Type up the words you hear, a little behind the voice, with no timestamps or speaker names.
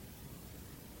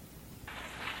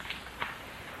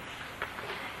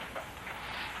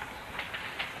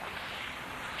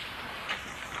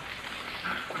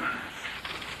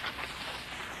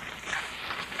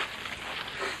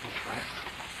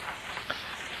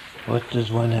What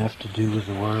does one have to do with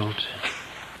the world?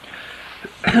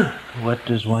 What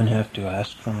does one have to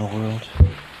ask from the world?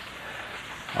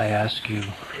 I ask you,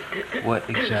 what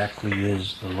exactly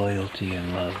is the loyalty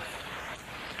and love?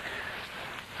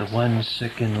 The one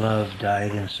sick in love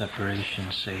died in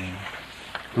separation, saying,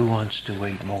 "Who wants to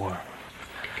wait more?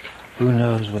 Who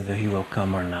knows whether he will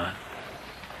come or not?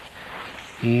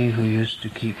 He who used to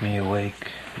keep me awake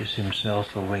is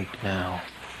himself awake now.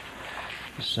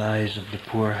 The sighs of the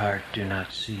poor heart do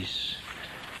not cease,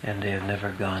 and they have never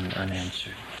gone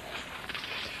unanswered.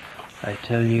 I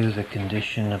tell you the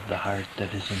condition of the heart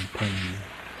that is in pain.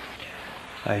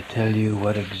 I tell you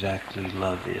what exactly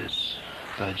love is."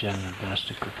 Bhajan of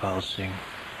Master Kirpal Singh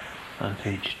on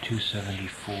page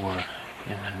 274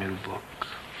 in the new book.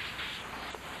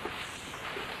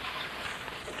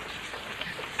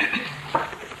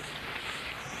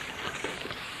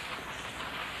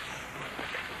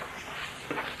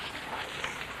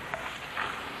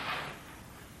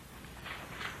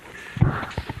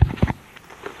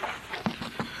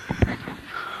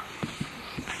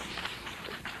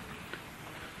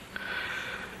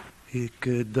 एक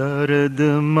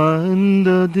दर्दमंद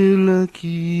दिल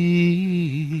की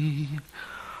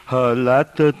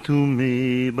हालात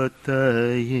तुम्हें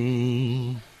बताए,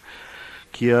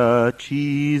 क्या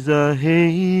चीज़ है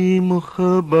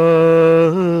मुहब्बत,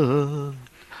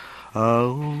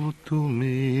 आओ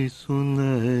तुम्हें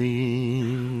सुनाए।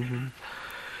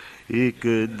 एक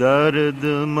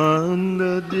दर्दमंद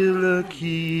दिल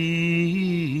की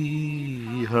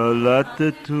हालात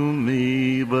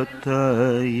तुम्हें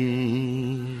बताए,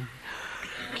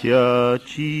 क्या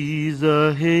चीज़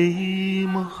है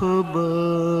मोहब्बत,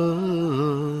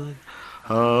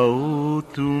 आओ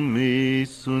तुम्हें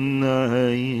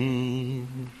सुनाए।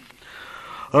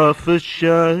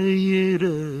 अफशाए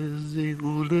रज़े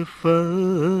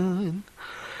उल्फत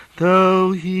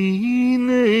तौहीन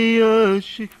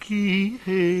आशिकी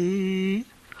है,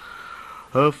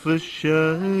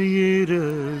 अफशाए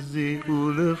रज़े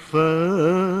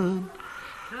उल्फत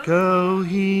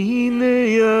तौहीन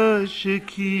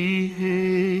आशिकी है।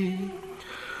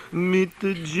 मिट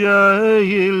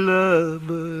जाए लब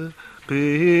पे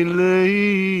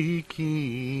लेकिन,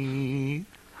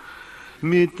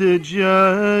 मिट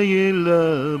जाए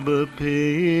लब पे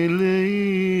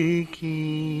लेकिन,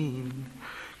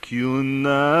 क्यों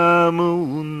नाम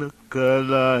उनका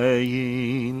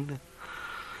लाइन।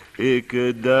 एक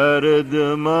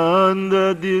दर्दमंद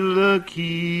दिल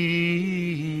की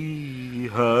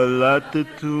हालात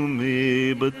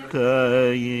तुम्हें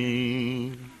बताए,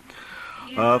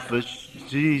 आप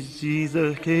चीज़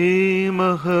के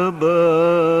मोहब्बत,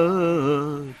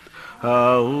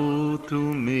 आओ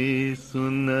तुम्हें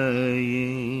सुनाए।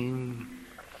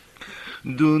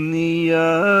 दुनिया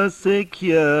से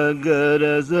क्या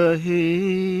गरज है,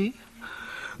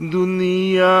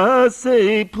 दुनिया से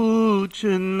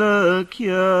पूछना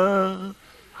क्या,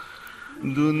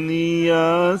 दुनिया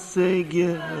से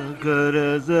क्या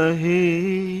गरज है,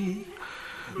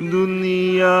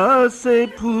 दुनिया से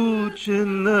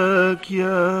पूछना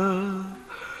क्या।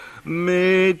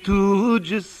 मैं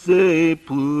तुझसे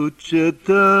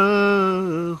पूछता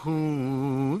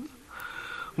हूँ,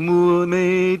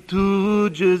 मैं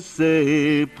तुझसे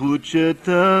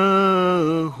पूछता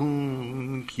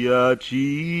हूँ, क्या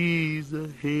चीज़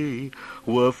है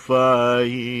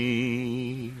वफ़ाई।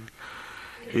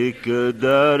 एक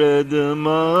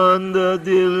दर्दमंद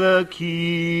दिल की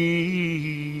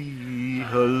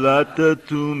हालात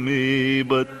तुम्हें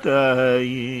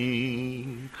बताई,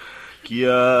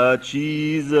 क्या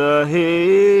चीज़ है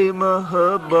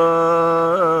मोहब्बत,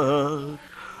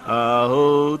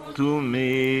 आओ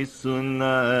तुम्हें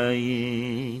सुनाई।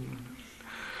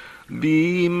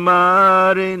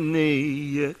 बीमार ने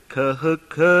ये कह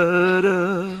कर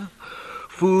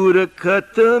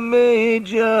फुरकत में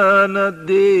जान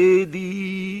दे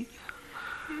दी,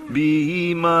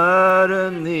 बीमार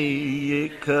ने ये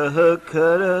कह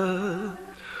कर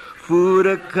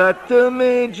फुरकत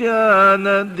में जान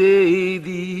दे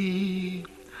दी।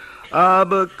 अब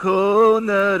कौन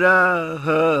राह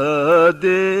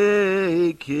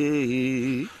देखे,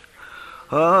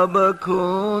 अब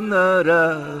कौन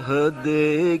राह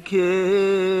देखे,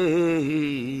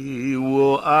 वो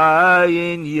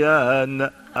आइन या न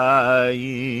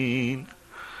आइन।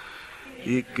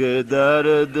 एक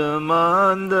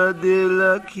दर्दमंद दिल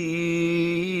की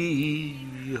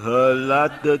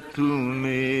हालात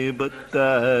तुम्हें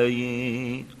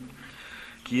बताई,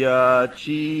 क्या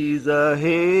चीज़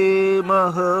है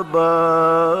मोहब्बत,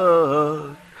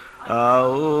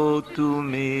 आओ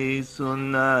तुम्हें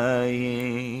सुनाए।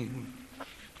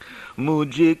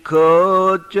 मुझको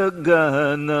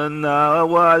जगाना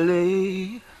वाले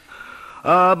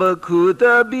अब खुद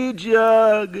भी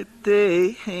जागते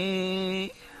हैं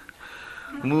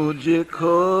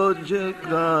मुझको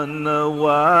जगाना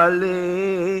वाले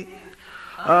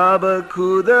अब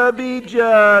खुद भी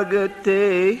जागते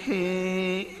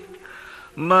हैं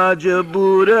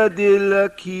मजबूर दिल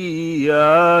किया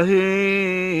है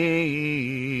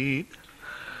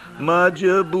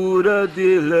मजबूर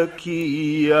दिल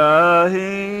किया है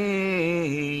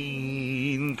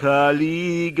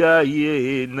खाली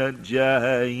गाये न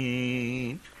जाए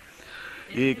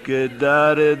एक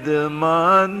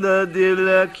दर्दमंद दिल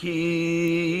की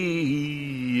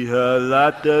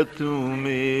हालत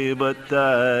तुम्हें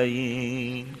बताई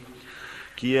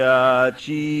क्या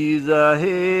चीज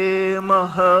है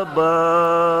मोहब्बत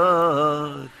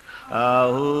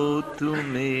आओ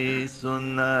तुम्हें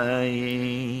सुनाए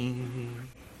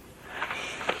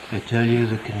I tell you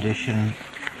the condition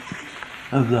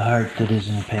of the heart that is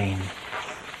in pain.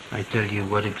 I tell you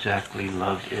what exactly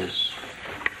love is.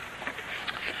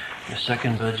 The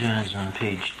second bhajan is on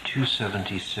page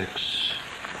 276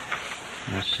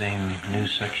 in the same new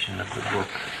section of the book.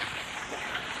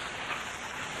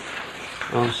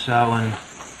 O Sawan,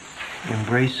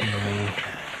 embracing me,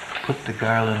 put the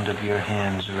garland of your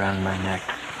hands around my neck.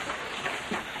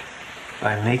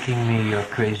 By making me your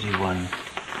crazy one,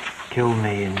 kill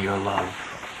me in your love.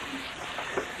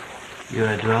 You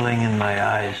are dwelling in my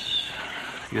eyes.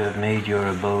 You have made your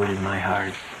abode in my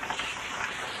heart.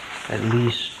 At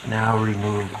least now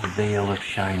remove the veil of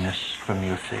shyness from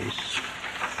your face.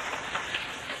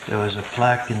 There was a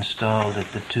plaque installed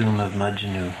at the tomb of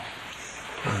Majnu.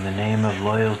 In the name of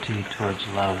loyalty towards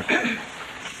love,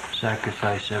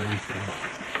 sacrifice everything,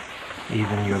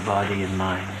 even your body and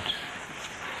mind.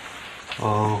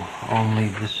 Oh, only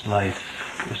this life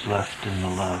is left in the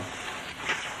love.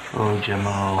 Oh,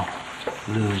 Jamal,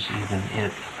 lose even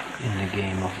it in the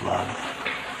game of love.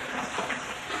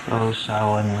 Oh,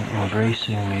 Sawan,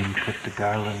 embracing me, put the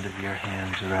garland of your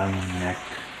hands around my neck.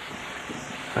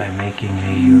 By making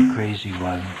me your crazy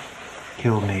one,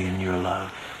 kill me in your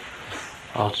love.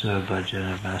 Also a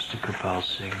bhajan of Master Kirpal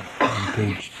Singh on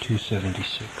page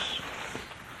 276.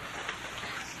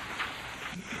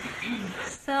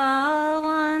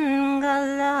 Sawan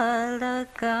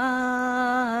galalaga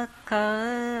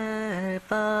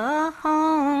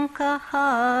karbahon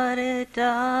kahar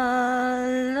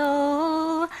dalo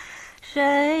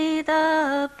Sheda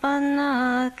bana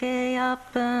ke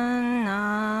apna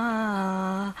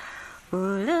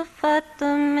ulfat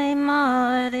mein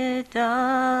maar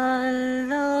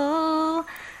dalo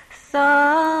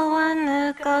Sawan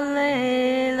gale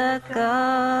laga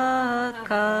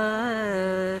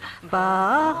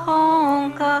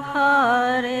bahon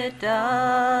kahar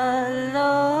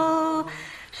dalo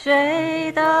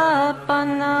Sheda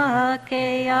bana ke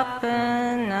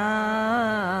apna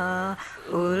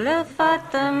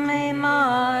ulfat mein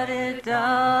maar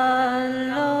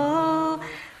dalo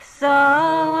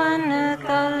Sawan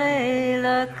gale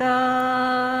laga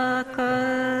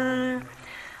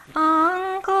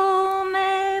आंखों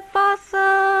में बस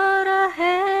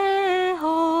रहे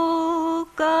हो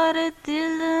कर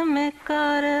दिल में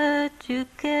कर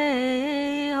चुके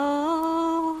हो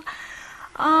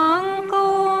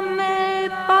आंखों में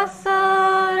बस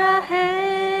रहे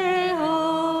हो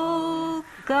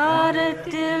कर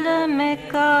दिल में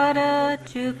कर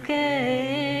चुके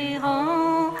हो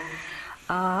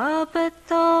अब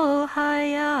तो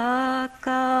हया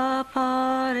का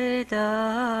पर्दा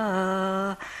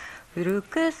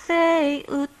रुक से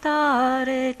उतार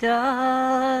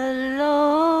डालो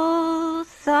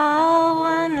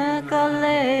सावन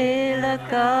गले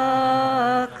लगा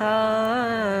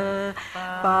कर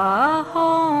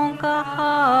बाहों का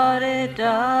हार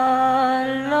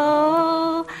डालो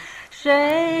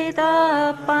शेदा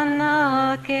बना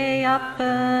के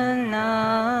अपना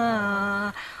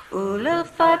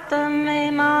उल्फत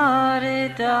में मार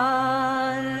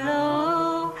डालो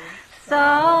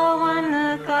सावन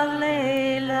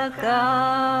गले लगा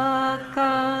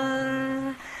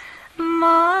कर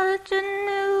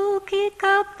मजनू की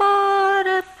कपार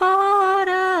पार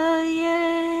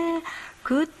ये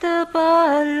कुतबा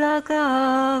लगा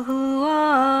हुआ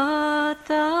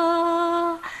था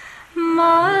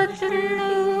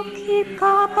मजनू की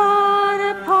कपार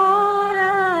पार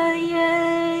ये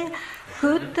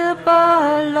कुतबा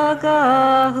लगा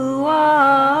हुआ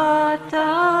था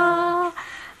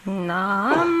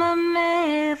नाम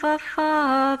में वफा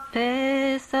पे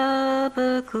सब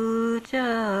कुछ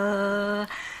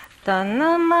तन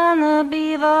मन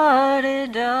बिगाड़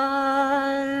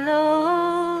डालो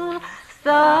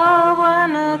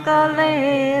Sawana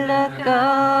kalela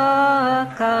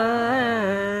kakar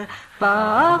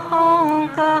bahong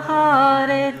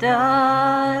kahare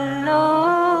dalo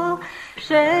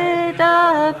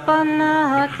sheda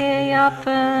panake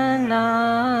apna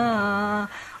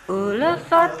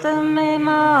ulafat me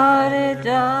mare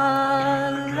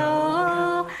dalo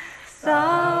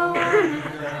sawana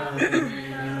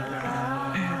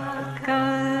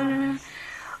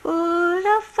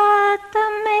ulafat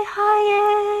me haye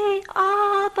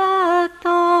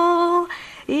abato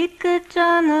ik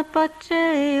jan pache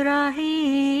rahi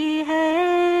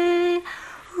hai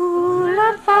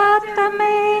ulafat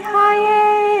me haye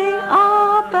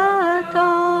abato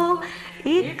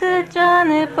ik jan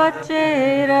pache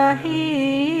rahi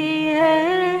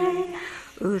hai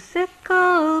usko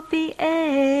bhi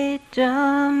e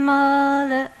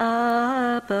jamal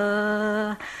aba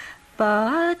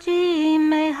baji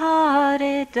में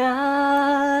हारे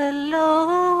डालो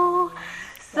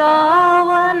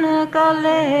सावन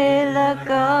गले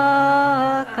लगा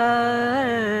कर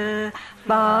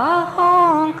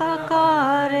बाहों का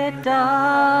कर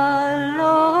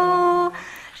डालो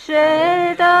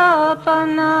शेदा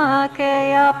बना के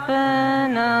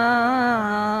अपना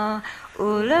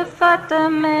उल्फत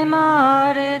में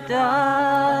मार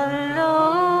डालो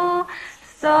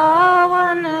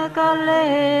सावन गले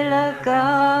लगा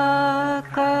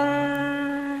कर.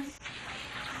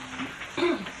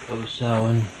 O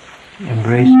Sawan,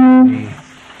 embrace me,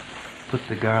 put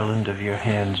the garland of your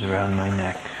hands around my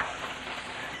neck.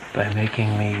 By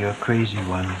making me your crazy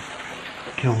one,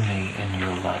 kill me in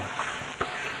your love.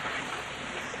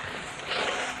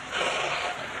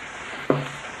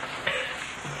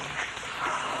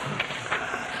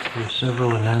 There are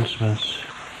several announcements.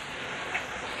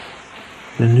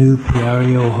 The new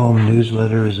Piario Home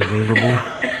newsletter is available.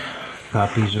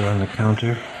 Copies are on the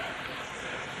counter.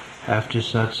 After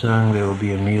satsang, there will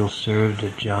be a meal served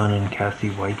at John and Kathy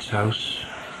White's house.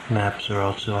 Maps are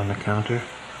also on the counter.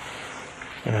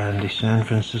 And the San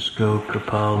Francisco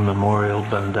Kirpal Memorial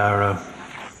Bandara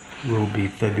will be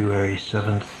February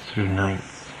 7th through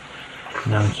 9th.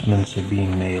 Announcements are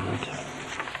being mailed.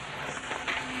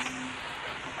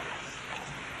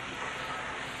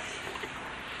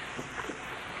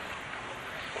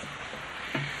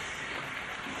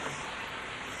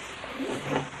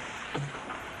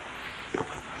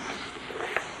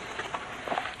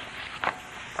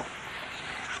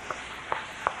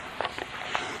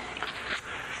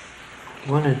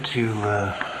 I wanted to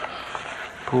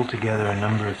pull together a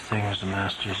number of things the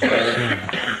Masters have said,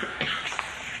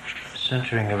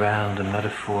 centering around the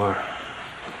metaphor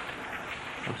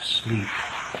of sleep.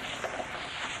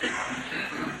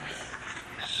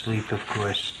 Sleep, of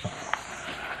course,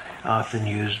 often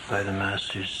used by the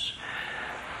Masters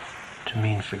to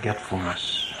mean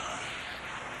forgetfulness.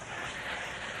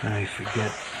 When we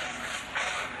forget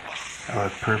our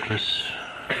purpose,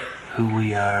 who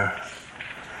we are,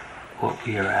 what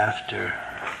we are after,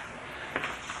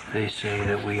 they say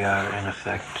that we are in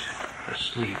effect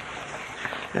asleep.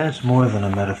 That's more than a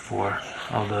metaphor,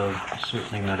 although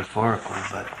certainly metaphorical,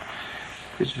 but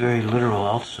it's very literal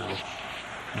also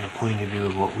from the point of view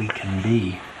of what we can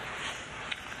be.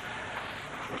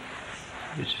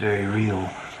 It's very real.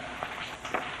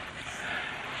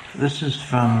 This is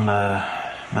from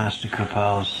Master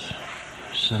Kirpal's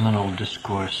seminal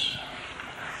discourse,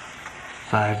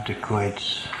 5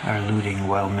 Decoits are looting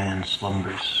while man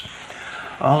slumbers.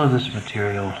 All of this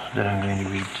material that I'm going to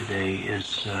read today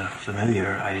is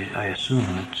familiar. I assume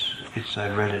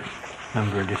I've read it a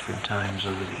number of different times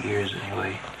over the years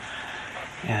anyway.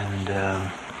 And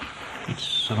it's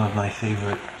some of my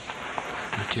favorite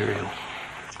material.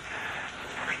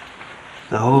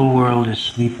 The whole world is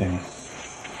sleeping.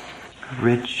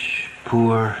 Rich,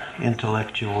 poor,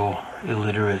 intellectual,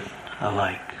 illiterate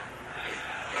alike.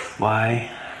 Why?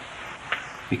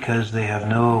 Because they have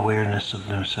no awareness of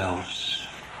themselves.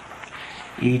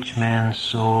 Each man's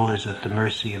soul is at the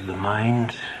mercy of the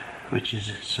mind, which is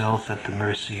itself at the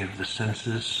mercy of the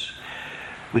senses,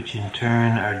 which in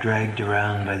turn are dragged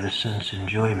around by the sense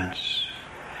enjoyments.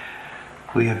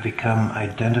 We have become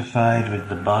identified with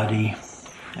the body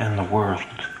and the world.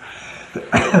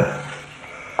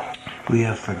 We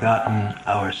have forgotten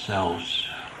ourselves.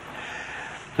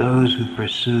 Those who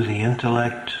pursue the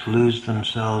intellect lose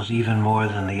themselves even more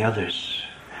than the others.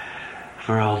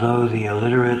 For although the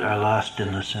illiterate are lost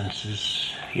in the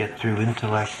senses, yet through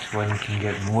intellect one can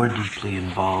get more deeply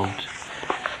involved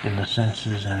in the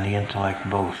senses and the intellect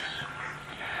both.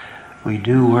 We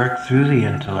do work through the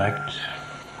intellect,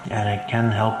 and it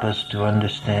can help us to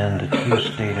understand the true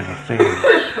state of affairs.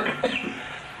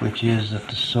 which is that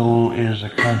the soul is a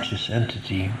conscious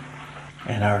entity,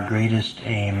 and our greatest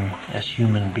aim as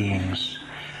human beings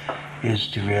is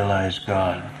to realize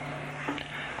God.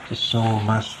 The soul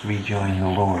must rejoin the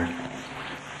Lord.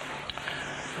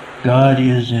 God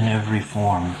is in every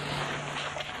form.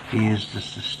 He is the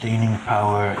sustaining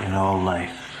power in all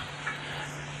life.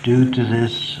 Due to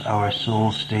this, our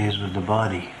soul stays with the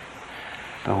body,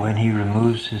 but when he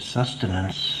removes his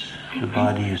sustenance, the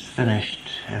body is finished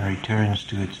and returns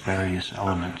to its various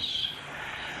elements.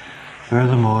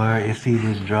 Furthermore, if he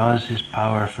withdraws his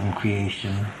power from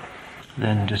creation,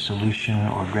 then dissolution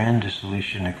or grand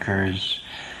dissolution occurs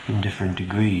in different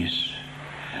degrees.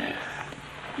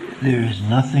 There is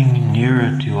nothing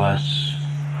nearer to us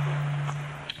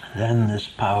than this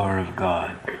power of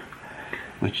God,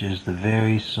 which is the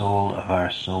very soul of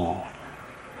our soul.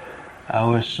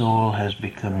 Our soul has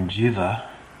become jiva,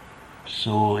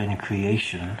 soul in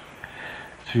creation,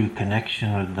 through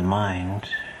connection with the mind,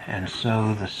 and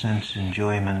so the sense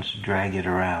enjoyments drag it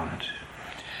around.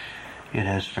 It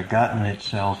has forgotten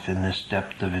itself in this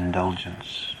depth of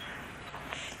indulgence.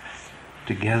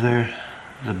 Together,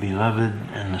 the beloved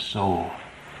and the soul.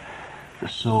 The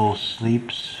soul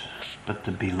sleeps, but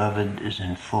the beloved is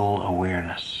in full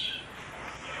awareness.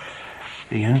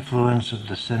 The influence of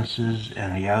the senses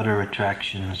and the outer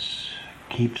attractions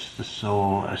keeps the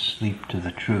soul asleep to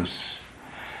the truth,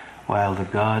 while the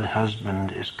God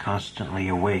husband is constantly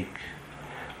awake,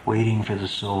 waiting for the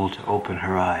soul to open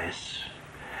her eyes.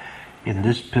 In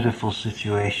this pitiful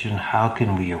situation, how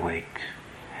can we awake?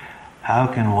 How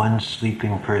can one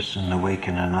sleeping person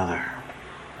awaken another?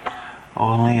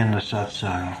 Only in the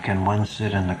satsang can one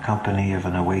sit in the company of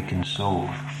an awakened soul,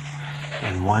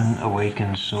 and one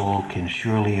awakened soul can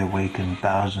surely awaken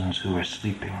thousands who are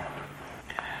sleeping.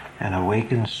 An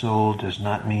awakened soul does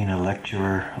not mean a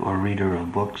lecturer or reader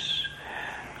of books,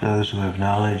 those who have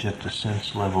knowledge at the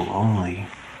sense level only,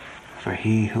 for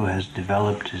he who has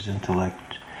developed his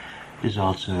intellect is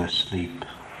also asleep.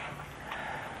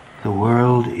 The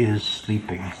world is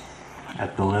sleeping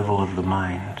at the level of the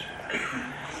mind.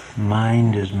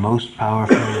 Mind is most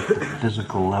powerful at the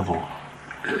physical level,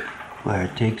 where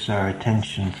it takes our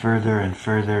attention further and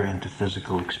further into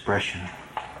physical expression.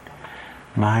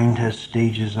 Mind has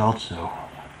stages also,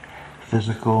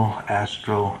 physical,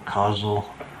 astral, causal.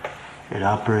 It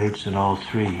operates in all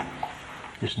three.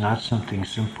 It's not something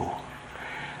simple.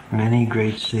 Many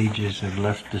great sages have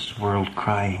left this world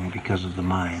crying because of the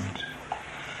mind.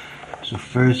 So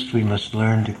first we must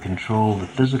learn to control the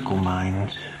physical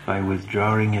mind by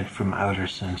withdrawing it from outer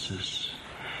senses.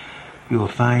 You will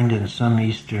find in some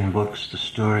Eastern books the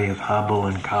story of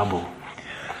Habel and Kabel.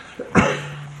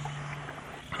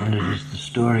 And it is the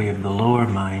story of the lower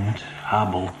mind,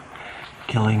 Habel,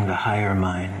 killing the higher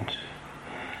mind.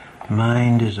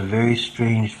 Mind is a very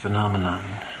strange phenomenon,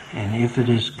 and if it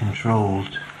is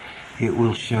controlled, it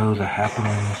will show the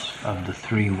happenings of the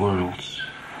three worlds.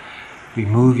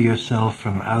 Remove yourself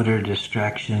from outer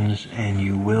distractions, and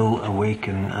you will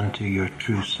awaken unto your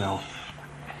true self.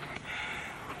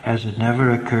 Has it never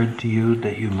occurred to you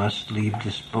that you must leave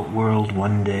this world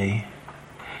one day?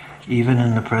 Even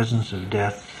in the presence of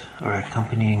death, or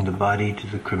accompanying the body to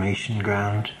the cremation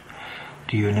ground,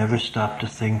 do you never stop to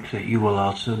think that you will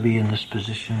also be in this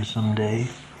position someday?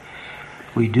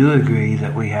 We do agree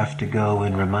that we have to go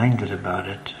and reminded about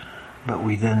it, but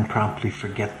we then promptly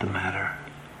forget the matter.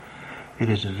 It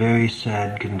is a very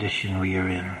sad condition we are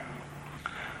in.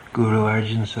 Guru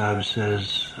Arjan Sahib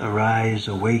says, "Arise,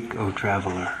 awake, O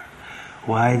traveler.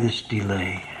 Why this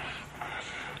delay?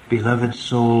 Beloved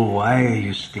soul, why are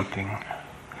you sleeping?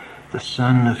 The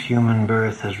sun of human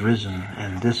birth has risen,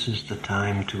 and this is the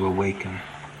time to awaken.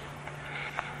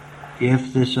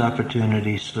 If this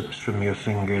opportunity slips from your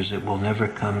fingers, it will never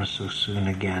come so soon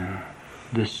again.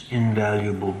 This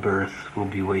invaluable birth will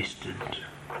be wasted."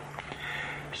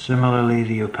 Similarly,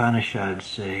 the Upanishads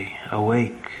say,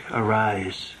 "Awake,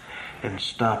 arise, and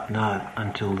stop not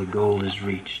until the goal is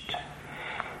reached."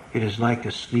 It is like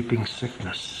a sleeping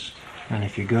sickness, and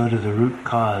if you go to the root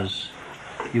cause,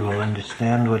 you will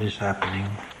understand what is happening,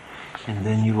 and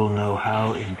then you will know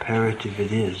how imperative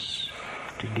it is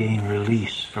to gain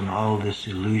release from all this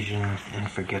illusion and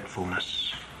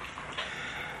forgetfulness.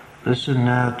 Listen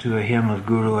now to a hymn of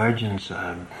Guru Arjan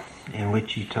Sahib, in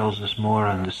which he tells us more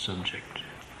on this subject.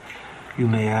 You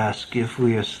may ask, if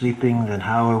we are sleeping, then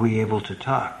how are we able to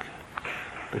talk?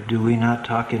 But do we not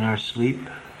talk in our sleep?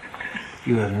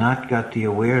 You have not got the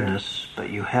awareness, but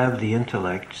you have the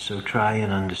intellect, so try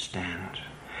and understand.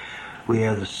 We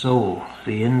are the soul,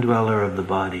 the indweller of the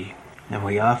body, and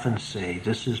we often say,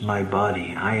 "This is my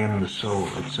body, I am the soul,"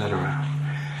 etc.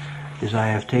 is I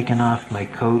have taken off my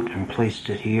coat and placed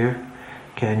it here.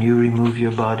 Can you remove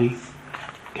your body?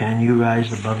 Can you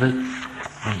rise above it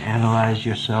and analyze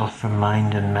yourself from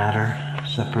mind and matter,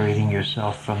 separating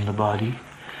yourself from the body?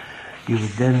 You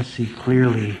would then see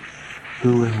clearly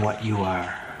who and what you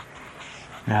are.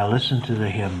 Now listen to the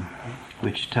hymn,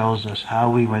 which tells us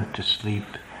how we went to sleep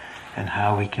and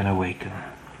how we can awaken.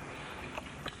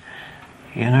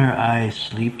 Inner eye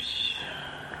sleeps,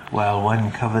 while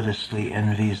one covetously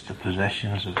envies the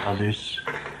possessions of others.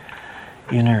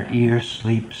 Inner ear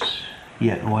sleeps,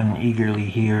 yet one eagerly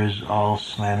hears all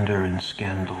slander and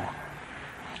scandal.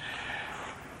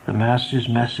 The Master's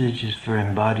message is for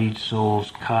embodied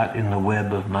souls caught in the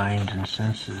web of mind and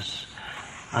senses,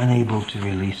 unable to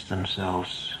release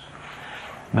themselves.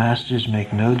 Masters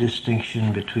make no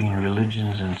distinction between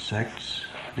religions and sects.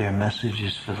 Their message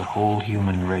is for the whole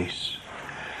human race.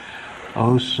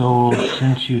 O soul,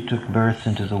 since you took birth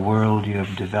into the world, you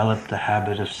have developed the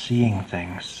habit of seeing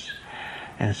things,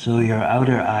 and so your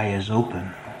outer eye is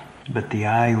open, but the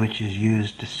eye which is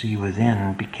used to see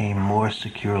within became more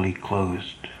securely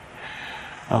closed.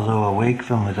 Although awake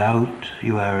from without,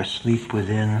 you are asleep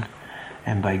within,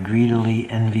 and by greedily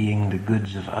envying the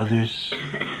goods of others,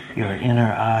 your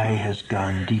inner eye has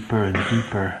gone deeper and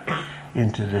deeper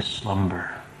into this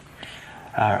slumber.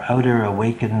 Our outer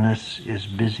awakenedness is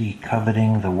busy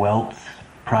coveting the wealth,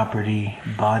 property,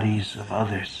 bodies of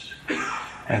others,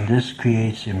 and this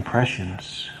creates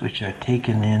impressions which are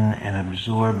taken in and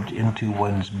absorbed into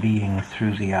one's being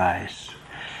through the eyes.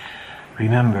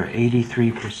 Remember,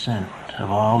 83% of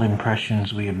all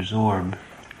impressions we absorb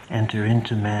enter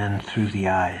into man through the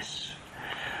eyes.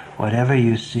 Whatever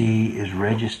you see is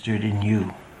registered in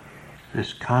you.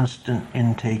 This constant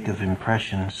intake of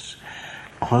impressions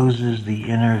closes the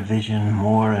inner vision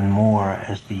more and more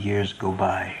as the years go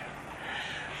by.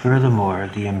 Furthermore,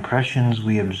 the impressions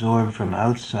we absorb from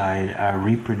outside are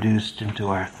reproduced into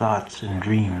our thoughts and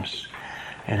dreams,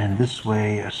 and in this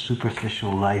way a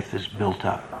superficial life is built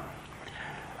up.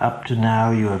 Up to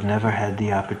now, you have never had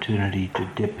the opportunity to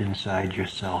dip inside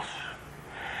yourself.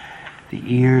 The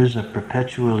ears are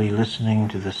perpetually listening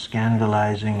to the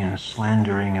scandalizing and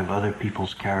slandering of other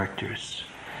people's characters.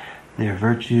 Their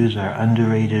virtues are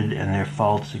underrated and their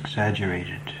faults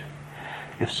exaggerated.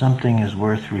 If something is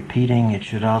worth repeating, it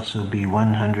should also be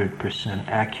 100%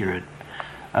 accurate,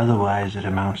 otherwise it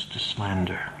amounts to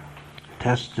slander.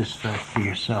 Test this fact for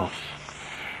yourself.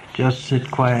 Just sit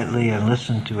quietly and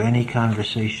listen to any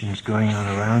conversations going on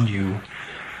around you,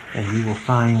 and you will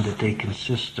find that they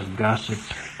consist of gossip,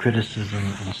 criticism,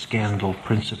 and scandal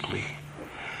principally.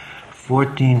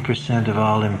 14% of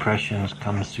all impressions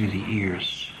comes through the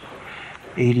ears.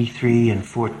 83 and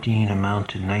 14 amount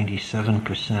to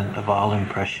 97% of all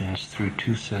impressions through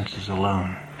two senses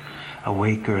alone,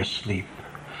 awake or asleep.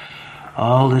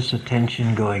 All this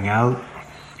attention going out,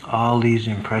 all these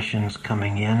impressions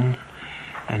coming in,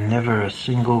 and never a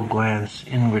single glance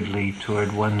inwardly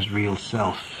toward one's real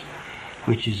self,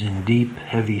 which is in deep,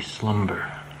 heavy slumber,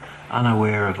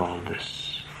 unaware of all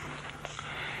this.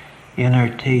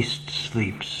 Inner taste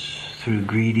sleeps through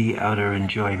greedy outer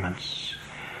enjoyments.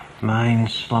 Mind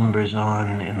slumbers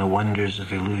on in the wonders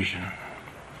of illusion.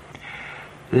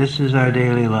 This is our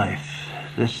daily life.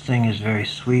 This thing is very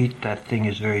sweet, that thing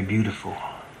is very beautiful.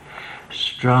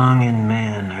 Strong in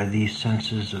man are these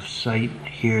senses of sight,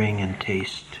 hearing, and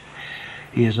taste.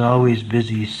 He is always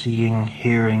busy seeing,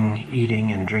 hearing,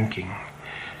 eating, and drinking,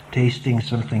 tasting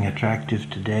something attractive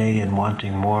today and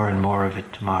wanting more and more of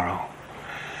it tomorrow.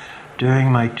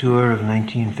 During my tour of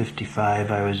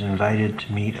 1955, I was invited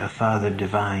to meet a Father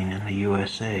Divine in the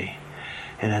USA,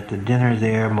 and at the dinner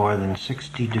there, more than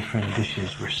 60 different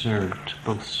dishes were served,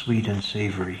 both sweet and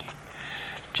savory.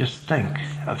 Just think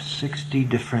of 60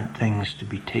 different things to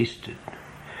be tasted.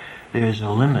 There is a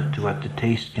limit to what the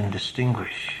taste can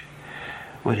distinguish.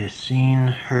 What is seen,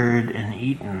 heard, and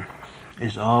eaten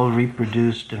is all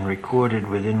reproduced and recorded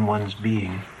within one's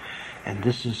being, and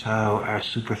this is how our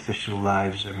superficial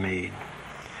lives are made.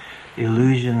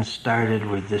 Illusion started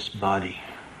with this body.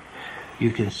 You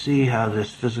can see how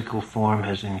this physical form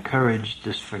has encouraged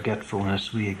this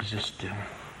forgetfulness we exist in.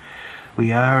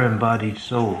 We are embodied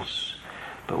souls,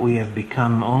 but we have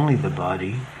become only the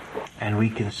body, and we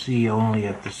can see only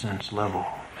at the sense level.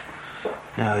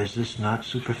 Now, is this not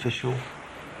superficial?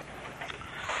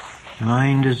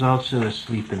 Mind is also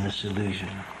asleep in this illusion.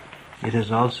 It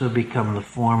has also become the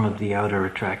form of the outer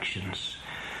attractions,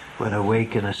 when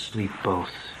awake and asleep both.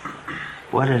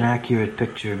 What an accurate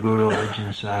picture Guru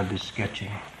Arjan Sahib is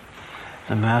sketching.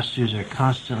 The masters are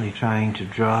constantly trying to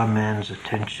draw man's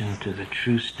attention to the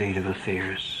true state of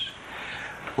affairs.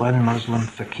 One Muslim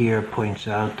fakir points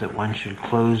out that one should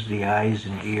close the eyes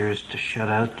and ears to shut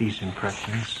out these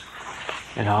impressions,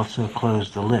 and also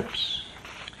close the lips.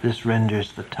 This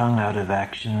renders the tongue out of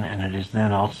action, and it is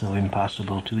then also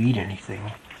impossible to eat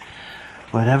anything.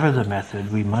 Whatever the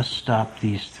method, we must stop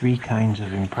these three kinds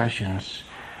of impressions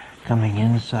coming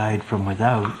inside from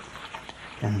without,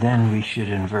 and then we should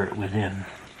invert within.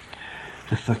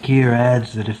 The fakir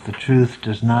adds that if the truth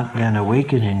does not then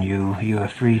awaken in you, you are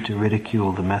free to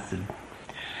ridicule the method.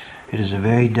 It is a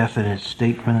very definite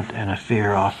statement and a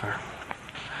fair offer.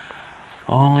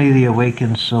 Only the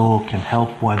awakened soul can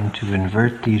help one to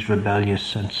invert these rebellious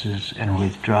senses and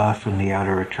withdraw from the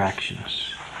outer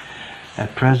attractions.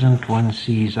 At present one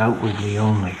sees outwardly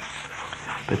only,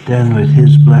 but then with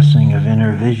his blessing of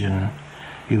inner vision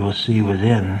you will see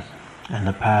within, and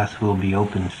the path will be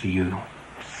opened for you.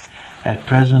 At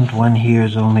present one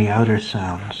hears only outer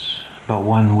sounds, but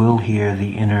one will hear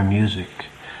the inner music,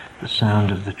 the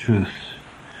sound of the truth.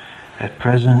 At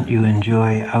present you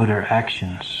enjoy outer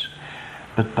actions,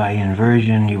 but by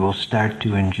inversion you will start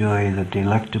to enjoy the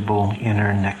delectable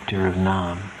inner nectar of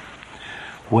Nam.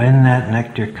 When that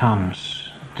nectar comes,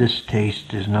 this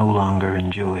taste is no longer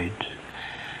enjoyed.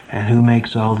 And who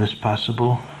makes all this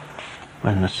possible?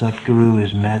 When the Satguru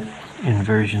is met,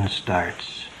 inversion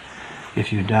starts.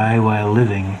 If you die while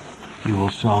living, you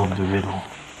will solve the riddle.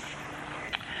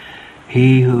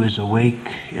 He who is awake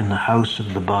in the house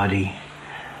of the body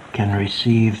can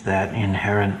receive that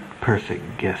inherent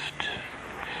perfect gift.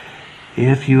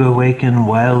 If you awaken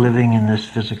while living in this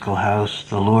physical house,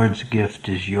 the Lord's gift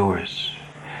is yours.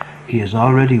 He is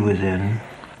already within,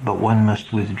 but one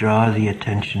must withdraw the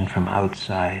attention from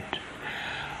outside.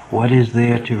 What is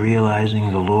there to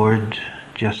realizing the Lord?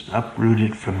 Just uproot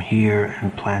it from here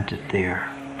and plant it there.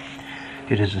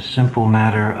 It is a simple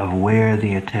matter of where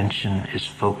the attention is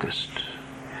focused.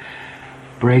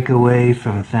 Break away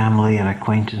from family and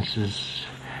acquaintances,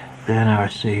 then our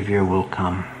Savior will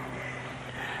come.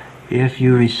 If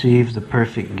you receive the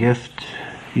perfect gift,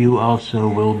 you also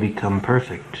will become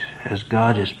perfect, as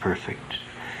God is perfect.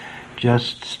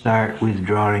 Just start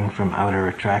withdrawing from outer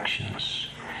attractions.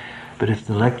 But if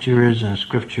the lecturers and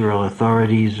scriptural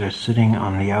authorities are sitting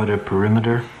on the outer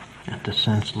perimeter, at the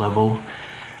sense level,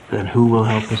 then who will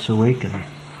help us awaken?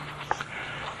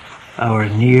 Our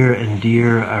near and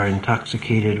dear are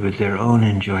intoxicated with their own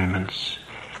enjoyments,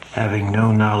 having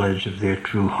no knowledge of their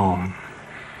true home.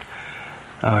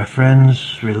 Our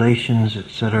friends, relations,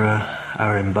 etc.,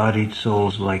 are embodied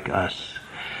souls like us,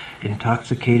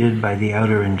 intoxicated by the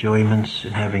outer enjoyments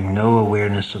and having no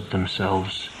awareness of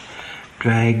themselves,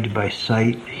 dragged by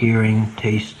sight, hearing,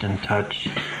 taste, and touch,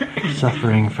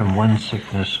 suffering from one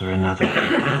sickness or another.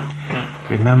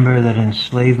 Remember that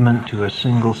enslavement to a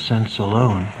single sense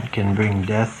alone can bring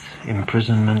death,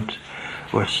 imprisonment,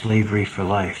 or slavery for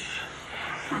life.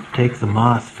 Take the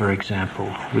moth, for example,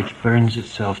 which burns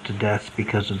itself to death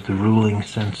because of the ruling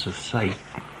sense of sight.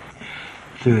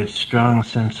 Through its strong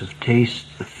sense of taste,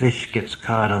 the fish gets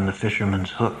caught on the fisherman's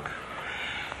hook.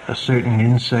 A certain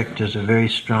insect has a very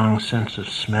strong sense of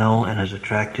smell and is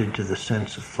attracted to the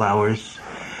sense of flowers.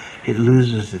 It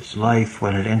loses its life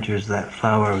when it enters that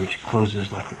flower which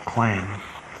closes like a clam.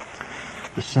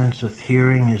 The sense of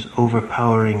hearing is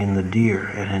overpowering in the deer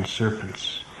and in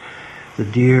serpents. The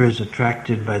deer is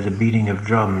attracted by the beating of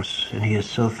drums, and he is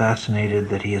so fascinated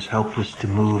that he is helpless to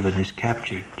move and is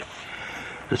captured.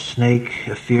 The snake,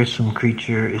 a fearsome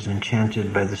creature, is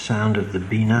enchanted by the sound of the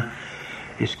bina,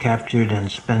 is captured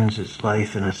and spends its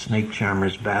life in a snake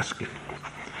charmer's basket.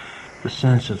 The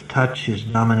sense of touch is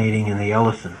dominating in the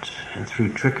elephant, and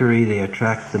through trickery they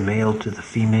attract the male to the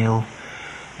female,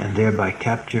 and thereby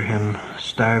capture him,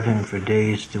 starve him for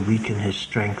days to weaken his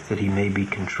strength that he may be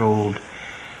controlled,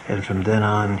 and from then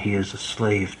on he is a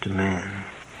slave to man.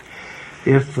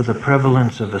 If for the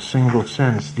prevalence of a single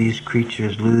sense these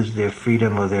creatures lose their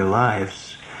freedom or their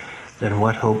lives, then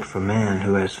what hope for man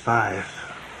who has 5?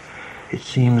 It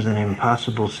seems an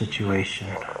impossible situation.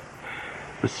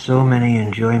 With so many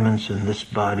enjoyments in this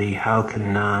body, how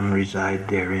can Nam reside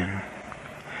therein?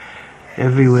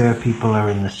 Everywhere people are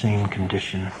in the same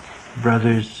condition.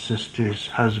 Brothers, sisters,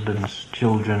 husbands,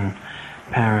 children,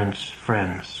 parents,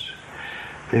 friends.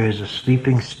 There is a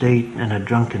sleeping state and a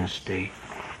drunken state.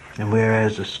 And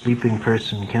whereas a sleeping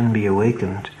person can be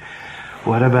awakened,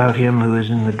 what about him who is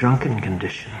in the drunken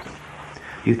condition?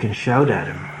 You can shout at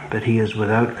him, but he is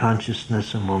without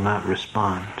consciousness and will not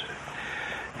respond.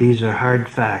 These are hard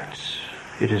facts.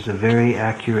 It is a very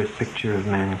accurate picture of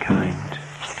mankind.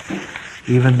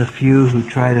 Even the few who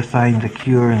try to find the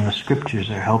cure in the scriptures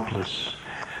are helpless,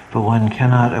 but one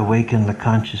cannot awaken the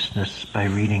consciousness by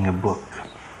reading a book.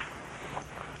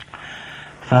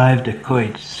 5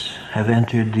 Decoits have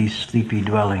entered these sleepy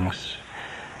dwellings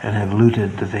and have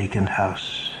looted the vacant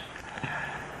house.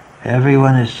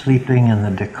 Everyone is sleeping and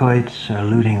the Decoits are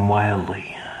looting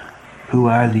wildly. Who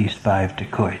are these 5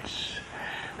 Decoits?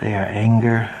 They are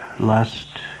anger,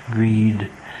 lust,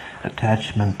 greed,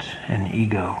 attachment, and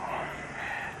ego.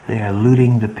 They are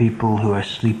looting the people who are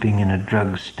sleeping in a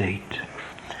drug state.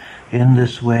 In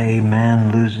this way,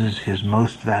 man loses his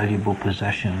most valuable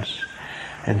possessions,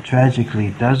 and tragically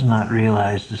does not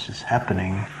realize this is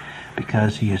happening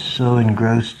because he is so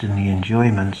engrossed in the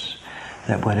enjoyments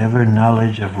that whatever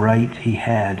knowledge of right he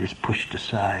had is pushed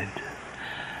aside.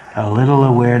 A little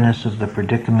awareness of the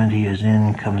predicament he is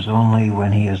in comes only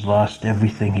when he has lost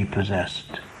everything he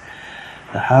possessed.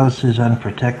 The house is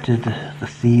unprotected, the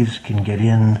thieves can get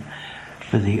in,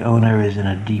 for the owner is in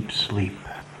a deep sleep.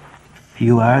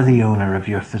 You are the owner of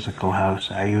your physical house,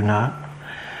 are you not?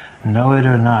 Know it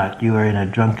or not, you are in a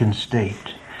drunken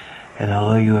state, and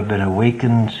although you have been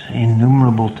awakened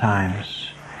innumerable times,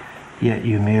 yet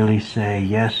you merely say,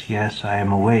 yes, yes, I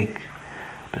am awake,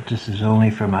 but this is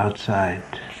only from outside,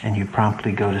 and you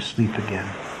promptly go to sleep again.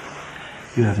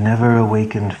 You have never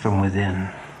awakened from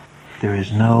within. There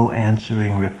is no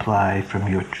answering reply from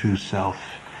your true self.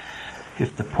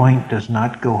 If the point does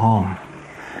not go home,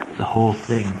 the whole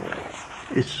thing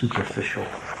is superficial.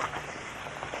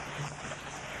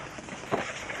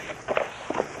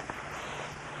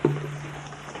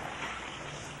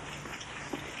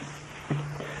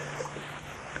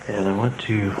 And I want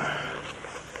to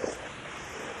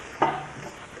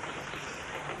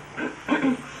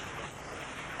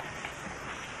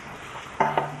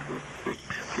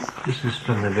this is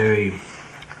from the very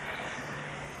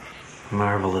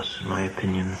marvelous, in my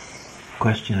opinion,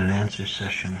 question and answer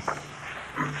session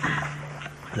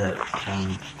that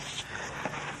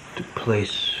took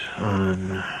place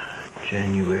on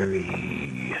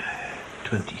January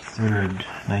 23rd,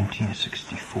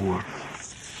 1964,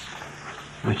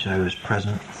 which I was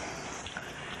present.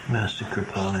 Master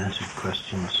Kirpal answered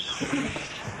questions.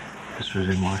 This was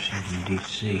in Washington,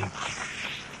 D.C.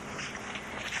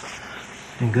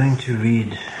 I'm going to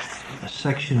read a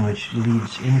section which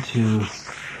leads into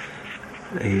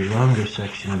a longer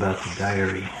section about the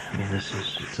diary. I mean,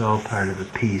 it's all part of the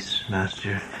piece.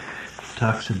 Master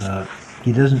talks about,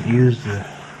 he doesn't use the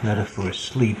metaphor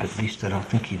sleep, at least I don't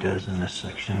think he does in this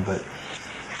section, but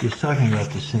he's talking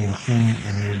about the same thing,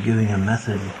 and he's giving a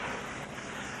method,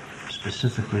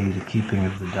 specifically the keeping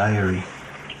of the diary,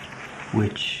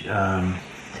 which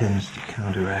tends to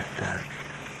counteract that.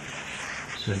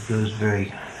 So it goes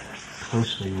very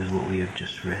closely with what we have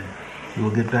just read.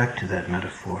 We'll get back to that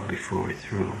metaphor before we're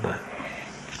through, but...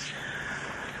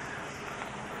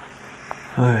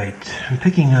 Alright, I'm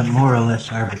picking up more or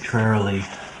less arbitrarily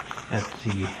at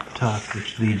the talk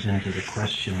which leads into the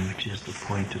question, which is the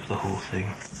point of the whole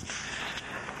thing.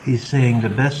 He's saying the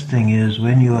best thing is,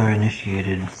 when you are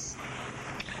initiated,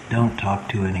 don't talk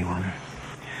to anyone.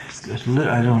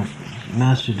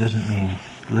 Master doesn't mean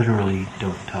literally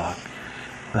don't talk,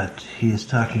 but he is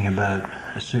talking about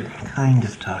a certain kind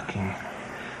of talking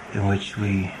in which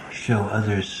we show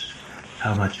others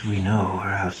how much we know or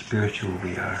how spiritual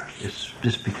we are.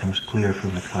 This becomes clear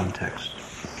from the context.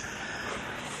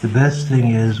 The best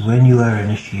thing is, when you are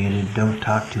initiated, don't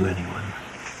talk to anyone.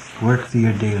 Work for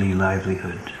your daily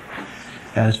livelihood.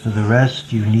 As for the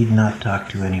rest, you need not talk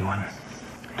to anyone.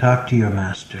 Talk to your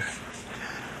master.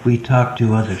 We talk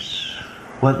to others.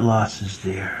 What loss is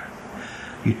there?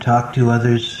 You talk to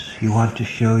others, you want to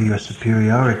show your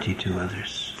superiority to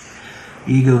others.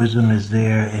 Egoism is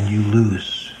there and you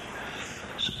lose.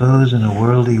 Suppose in a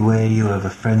worldly way you have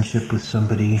a friendship with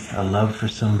somebody, a love for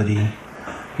somebody,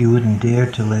 you wouldn't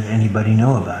dare to let anybody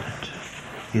know about it.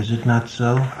 Is it not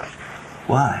so?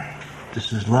 Why?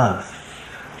 This is love.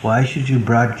 Why should you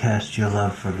broadcast your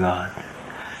love for God?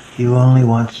 You only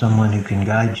want someone who can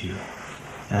guide you,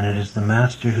 and it is the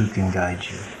Master who can guide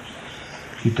you.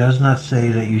 He does not say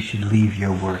that you should leave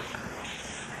your work.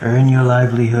 Earn your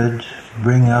livelihood,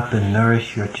 bring up and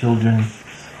nourish your children,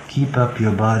 keep up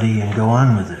your body and go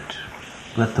on with it.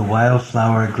 Let the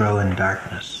wildflower grow in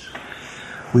darkness.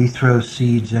 We throw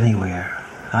seeds anywhere.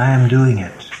 I am doing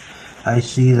it. I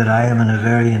see that I am in a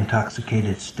very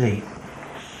intoxicated state.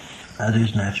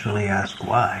 Others naturally ask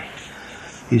why.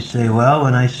 You say, well,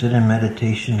 when I sit in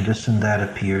meditation, this and that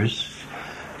appears.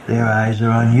 Their eyes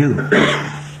are on you,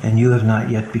 and you have not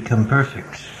yet become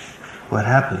perfect. What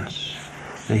happens?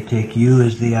 They take you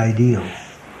as the ideal.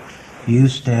 You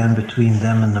stand between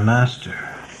them and the Master.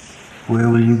 Where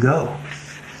will you go?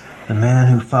 The man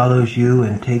who follows you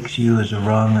and takes you as a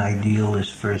wrong ideal is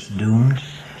first doomed,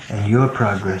 and your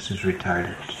progress is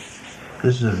retarded.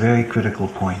 This is a very critical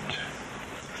point.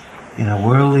 In a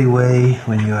worldly way,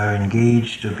 when you are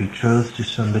engaged or betrothed to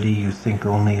somebody, you think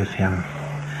only of him.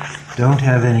 Don't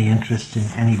have any interest in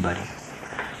anybody.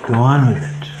 Go on with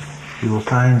it. You will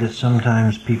find that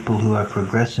sometimes people who are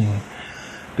progressing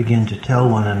begin to tell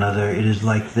one another it is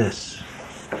like this.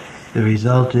 The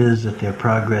result is that their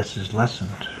progress is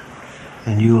lessened.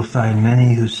 And you will find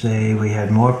many who say, we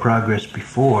had more progress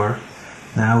before,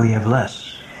 now we have less.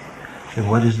 And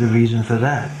what is the reason for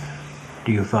that?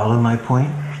 Do you follow my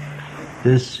point?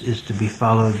 This is to be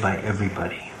followed by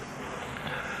everybody.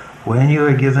 When you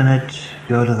are given it,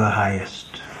 go to the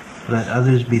highest. Let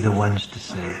others be the ones to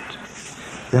say it.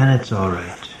 Then it's all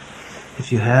right.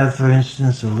 If you have, for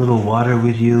instance, a little water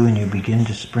with you and you begin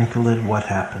to sprinkle it, what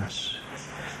happens?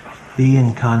 Be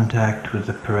in contact with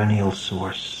the perennial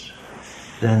source.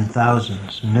 Then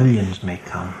thousands, millions may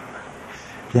come.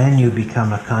 Then you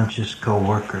become a conscious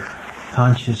co-worker,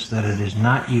 conscious that it is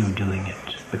not you doing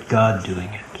it, but God doing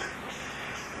it.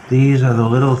 These are the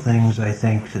little things, I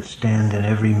think, that stand in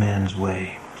every man's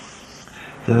way.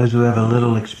 Those who have a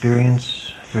little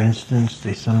experience, for instance,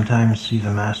 they sometimes see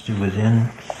the Master within,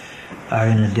 are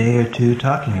in a day or two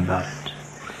talking about it.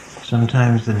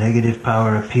 Sometimes the negative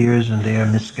power appears and they are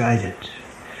misguided.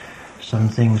 Some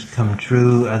things come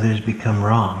true, others become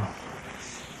wrong.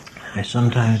 I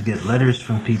sometimes get letters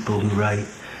from people who write,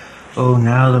 "Oh,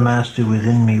 now the Master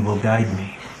within me will guide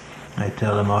me." I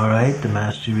tell them, all right, the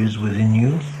Master is within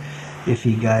you. If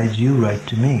he guides you, write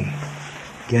to me.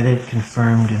 Get it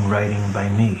confirmed in writing by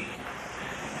me.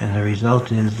 And the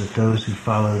result is that those who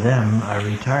follow them are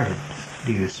retarded.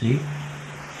 Do you see?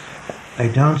 I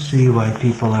don't see why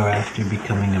people are after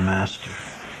becoming a master.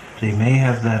 They may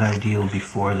have that ideal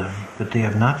before them, but they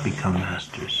have not become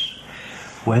masters.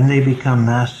 When they become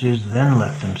masters, then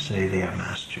let them say they are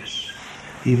masters.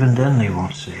 Even then they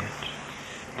won't say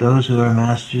it. Those who are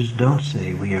masters don't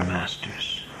say we are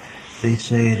masters. They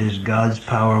say it is God's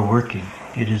power working.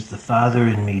 It is the Father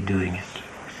in me doing it.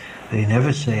 They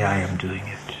never say I am doing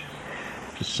it.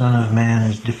 The Son of Man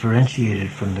is differentiated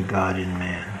from the God in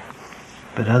man.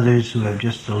 But others who have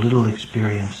just a little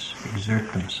experience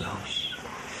exert themselves.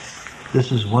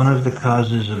 This is one of the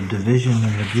causes of division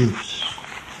in the groups.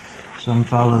 Some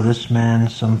follow this man,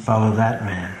 some follow that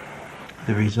man.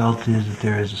 The result is that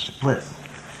there is a split.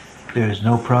 There is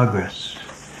no progress.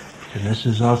 And this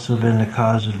has also been the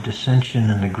cause of dissension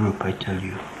in the group, I tell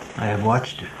you. I have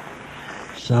watched it.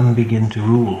 Some begin to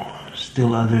rule,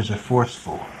 still others are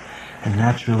forceful, and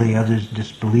naturally others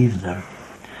disbelieve them.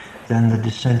 Then the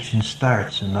dissension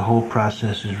starts and the whole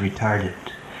process is retarded,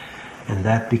 and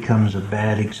that becomes a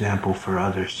bad example for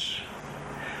others.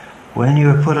 When you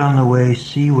are put on the way,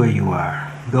 see where you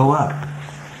are. Go up.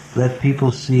 Let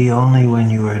people see only when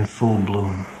you are in full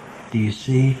bloom. Do you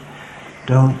see?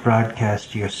 Don't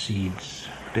broadcast your seeds.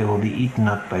 They will be eaten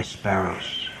up by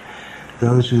sparrows.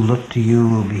 Those who look to you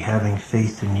will be having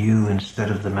faith in you instead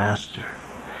of the Master.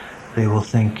 They will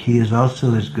think he is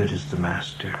also as good as the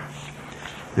Master.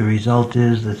 The result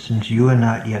is that since you are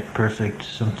not yet perfect,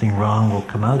 something wrong will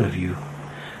come out of you,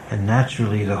 and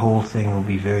naturally the whole thing will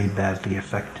be very badly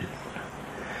affected.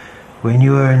 When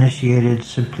you are initiated,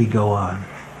 simply go on.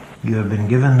 You have been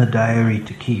given the diary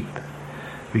to keep.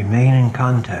 Remain in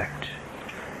contact.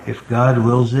 If God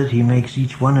wills it, he makes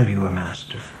each one of you a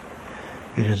master.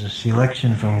 It is a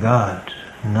selection from God,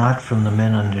 not from the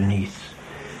men underneath.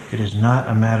 It is not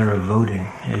a matter of voting,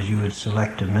 as you would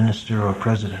select a minister or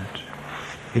president.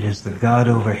 It is the God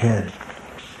overhead.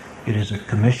 It is a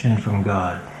commission from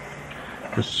God.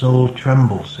 The soul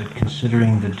trembles at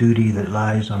considering the duty that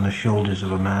lies on the shoulders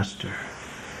of a master.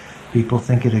 People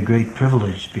think it a great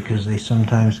privilege because they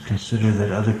sometimes consider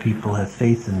that other people have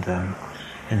faith in them,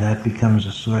 and that becomes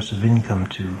a source of income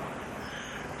too.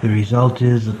 The result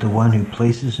is that the one who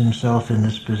places himself in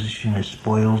this position is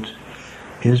spoiled,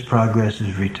 his progress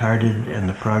is retarded, and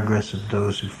the progress of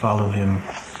those who follow him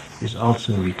is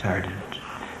also retarded.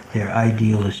 Their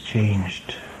ideal is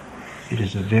changed. It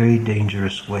is a very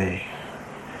dangerous way.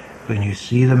 When you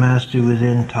see the Master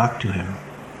within, talk to him.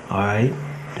 All right?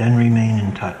 Then remain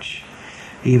in touch.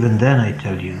 Even then, I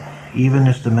tell you, even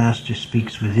if the Master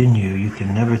speaks within you, you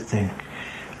can never think,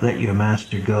 let your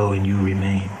Master go and you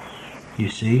remain. You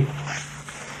see?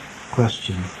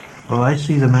 Question. Well, I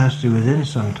see the Master within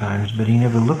sometimes, but he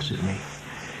never looks at me.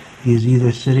 He is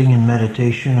either sitting in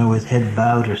meditation or with head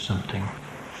bowed or something.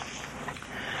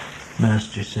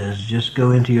 Master says, just go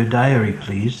into your diary,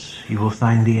 please. You will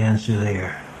find the answer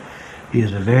there. He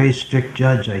is a very strict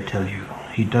judge, I tell you.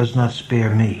 He does not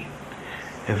spare me.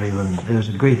 Everyone, there's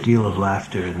a great deal of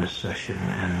laughter in this session,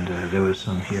 and there was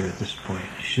some here at this point.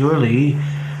 Surely,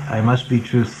 I must be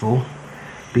truthful.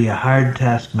 Be a hard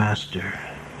taskmaster.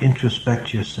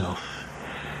 Introspect yourself.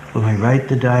 When we write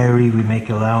the diary, we make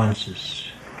allowances.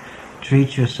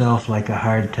 Treat yourself like a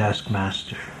hard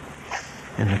taskmaster.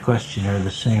 And the questioner,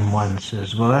 the same one,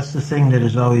 says, well, that's the thing that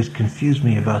has always confused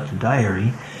me about the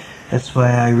diary. That's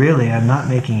why I'm not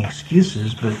making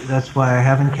excuses, but that's why I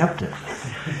haven't kept it.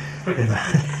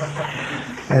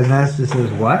 And Master says,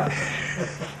 what?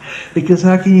 Because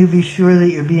how can you be sure that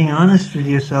you're being honest with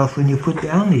yourself when you put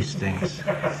down these things?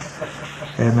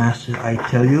 And Master, I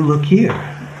tell you, look here.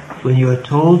 When you are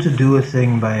told to do a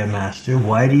thing by a master,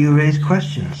 why do you raise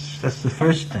questions? That's the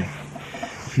first thing.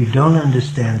 If you don't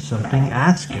understand something,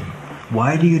 ask him.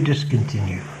 Why do you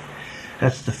discontinue?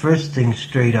 That's the first thing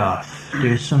straight off.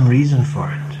 There's some reason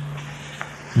for it.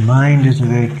 The mind is a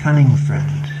very cunning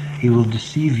friend. He will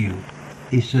deceive you.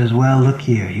 He says, well, look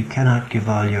here, you cannot give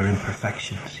all your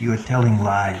imperfections. You are telling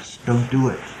lies. Don't do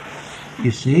it.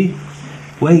 You see?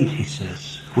 Wait, he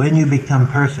says. When you become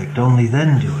perfect, only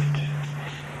then do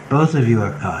it. Both of you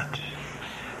are caught.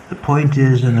 The point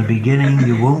is, in the beginning,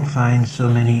 you won't find so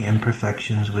many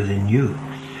imperfections within you.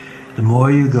 The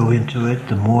more you go into it,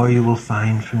 the more you will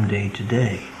find from day to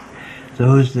day.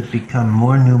 Those that become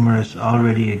more numerous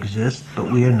already exist, but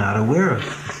we are not aware of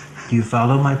them. Do you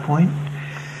follow my point?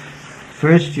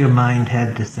 First, your mind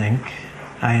had to think,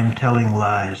 I am telling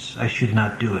lies, I should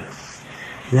not do it.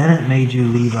 Then it made you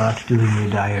leave off doing your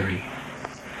diary.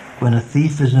 When a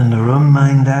thief is in the room,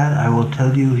 mind that, I will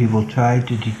tell you he will try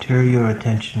to deter your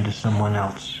attention to someone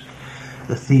else.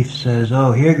 The thief says,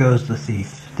 oh, here goes the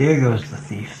thief, there goes the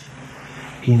thief.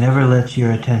 He never lets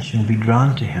your attention be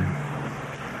drawn to him.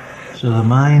 So the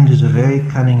mind is a very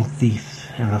cunning thief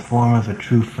in the form of a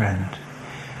true friend.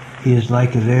 He is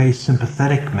like a very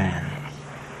sympathetic man.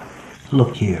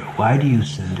 Look here, why do you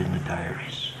send in the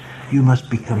diaries? You must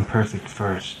become perfect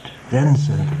first, then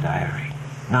send the diary,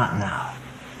 not now.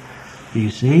 Do you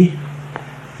see?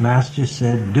 Master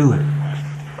said, do it.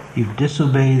 You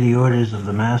disobey the orders of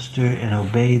the Master and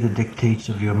obey the dictates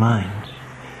of your mind.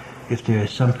 If there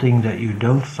is something that you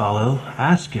don't follow,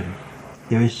 ask him.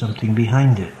 There is something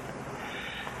behind it.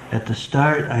 At the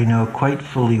start, I know quite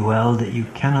fully well that you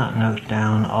cannot note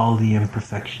down all the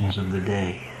imperfections of the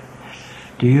day.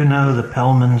 Do you know the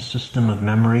Pellman's system of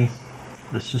memory?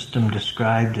 The system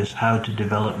described as how to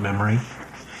develop memory?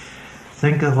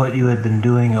 Think of what you had been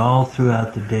doing all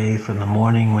throughout the day from the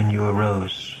morning when you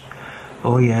arose.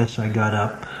 Oh yes, I got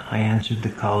up. I answered the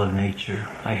call of nature.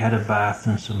 I had a bath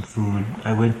and some food.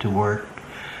 I went to work.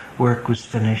 Work was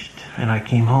finished, and I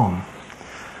came home.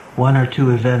 One or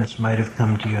two events might have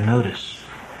come to your notice.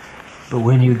 But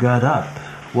when you got up,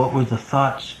 what were the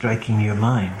thoughts striking your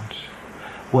mind?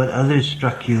 What others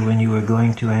struck you when you were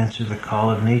going to answer the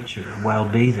call of nature, while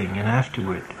bathing and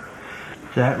afterward?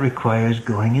 That requires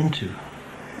going into.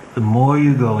 The more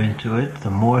you go into it,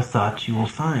 the more thoughts you will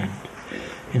find.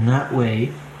 In that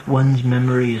way, one's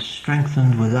memory is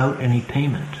strengthened without any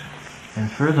payment. And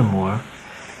furthermore,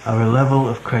 our level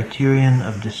of criterion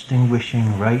of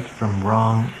distinguishing right from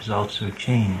wrong is also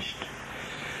changed.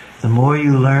 The more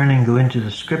you learn and go into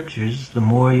the scriptures, the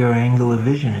more your angle of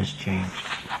vision is changed.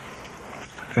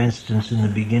 For instance, in the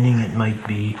beginning it might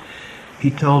be,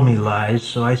 he told me lies,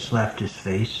 so I slapped his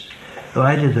face. Though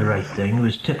I did the right thing, it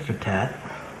was tit for tat.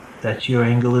 That's your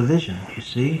angle of vision, you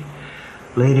see?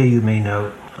 Later you may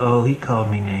note, oh, he called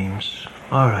me names.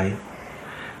 All right.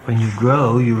 When you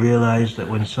grow, you realize that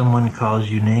when someone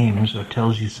calls you names or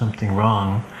tells you something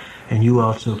wrong, and you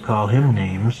also call him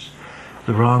names,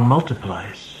 the wrong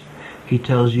multiplies. He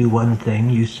tells you one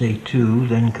thing, you say two,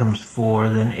 then comes 4,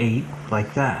 then 8,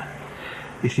 like that.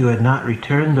 If you had not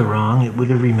returned the wrong, it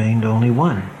would have remained only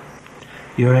 1.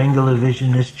 Your angle of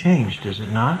vision is changed, is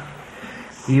it not?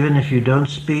 Even if you don't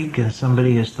speak and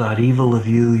somebody has thought evil of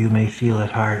you, you may feel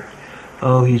at heart,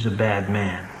 oh, he's a bad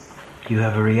man. You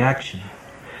have a reaction.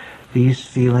 These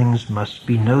feelings must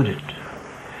be noted.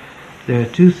 There are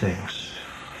two things.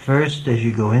 First, as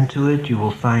you go into it, you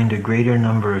will find a greater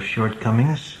number of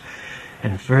shortcomings,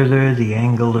 and further, the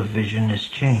angle of vision is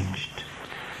changed.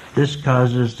 This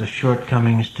causes the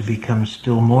shortcomings to become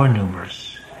still more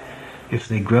numerous. If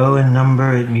they grow in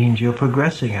number, it means you're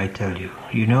progressing, I tell you.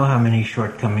 You know how many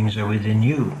shortcomings are within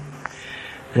you.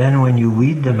 Then when you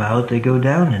weed them out, they go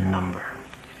down in number.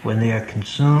 When they are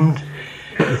consumed,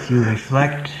 if you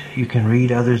reflect, you can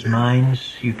read others'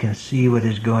 minds, you can see what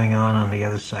is going on the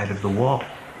other side of the wall.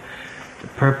 The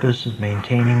purpose of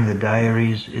maintaining the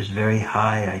diaries is very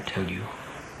high, I tell you.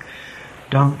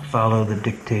 Don't follow the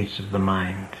dictates of the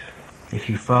mind. If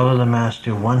you follow the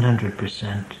Master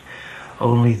 100%,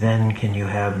 only then can you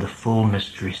have the full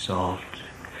mystery solved.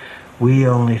 We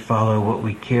only follow what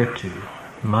we care to.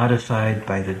 modified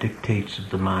by the dictates of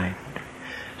the mind.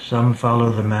 Some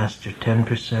follow the master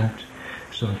 10%,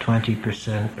 some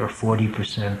 20% or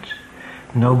 40%.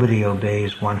 Nobody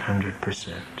obeys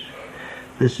 100%.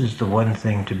 This is the one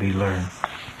thing to be learned.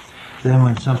 Then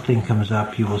when something comes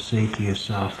up, you will say to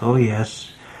yourself, oh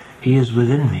yes, he is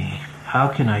within me. How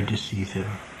can I deceive him?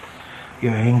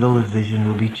 Your angle of vision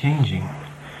will be changing.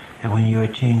 And when you are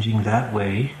changing that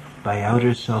way, by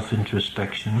outer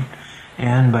self-introspection,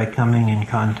 and by coming in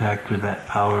contact with that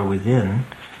power within,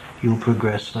 you'll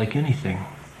progress like anything.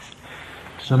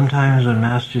 Sometimes when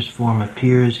Master's form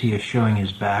appears, he is showing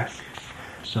his back.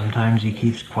 Sometimes he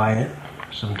keeps quiet.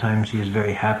 Sometimes he is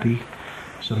very happy.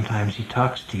 Sometimes he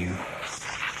talks to you.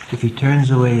 If he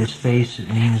turns away his face, it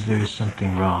means there is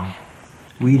something wrong.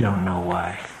 We don't know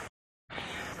why.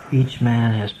 Each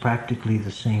man has practically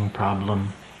the same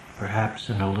problem, perhaps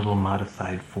in a little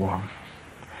modified form.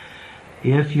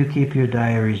 If you keep your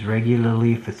diaries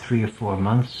regularly for 3 or 4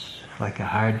 months, like a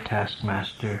hard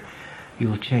taskmaster,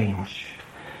 you'll change.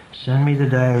 Send me the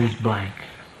diaries blank.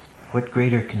 What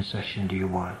greater concession do you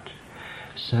want?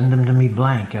 Send them to me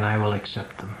blank and I will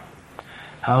accept them.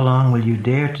 How long will you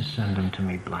dare to send them to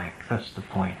me blank? That's the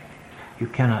point. You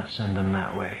cannot send them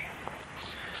that way.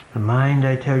 The mind,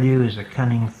 I tell you, is a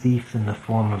cunning thief in the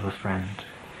form of a friend.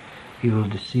 He will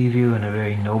deceive you in a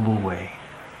very noble way.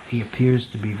 He appears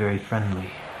to be very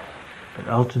friendly, but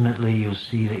ultimately you'll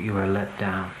see that you are let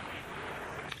down.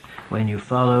 When you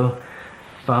follow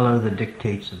the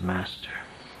dictates of Master.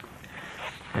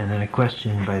 And then a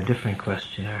question by a different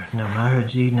questioner. Now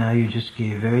Maharaji, now you just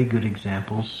gave very good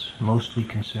examples, mostly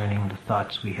concerning the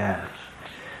thoughts we have.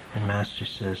 And Master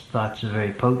says, thoughts are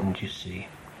very potent, you see.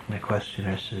 And the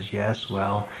questioner says, yes,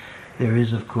 well, there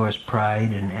is of course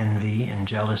pride and envy and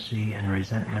jealousy and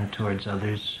resentment towards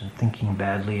others and thinking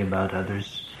badly about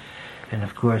others. And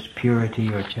of course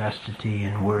purity or chastity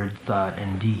in word, thought,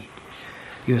 and deed.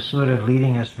 You're sort of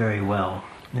leading us very well.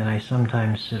 And I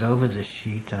sometimes sit over this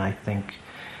sheet and I think,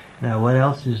 now what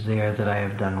else is there that I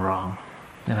have done wrong?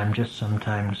 And I'm just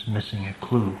sometimes missing a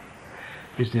clue.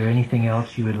 Is there anything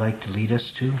else you would like to lead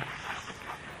us to?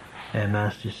 And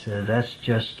Master said, that's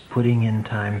just putting in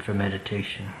time for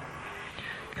meditation.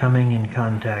 Coming in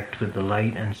contact with the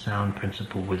light and sound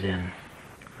principle within.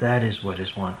 That is what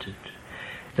is wanted.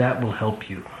 That will help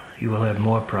you. You will have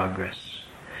more progress.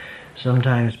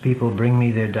 Sometimes people bring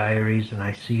me their diaries and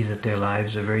I see that their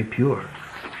lives are very pure.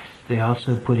 They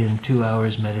also put in 2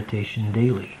 hours meditation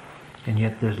daily, and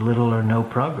yet there's little or no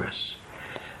progress.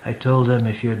 I told them,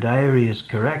 if your diary is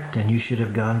correct, then you should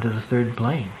have gone to the 3rd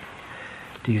plane.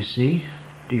 Do you see?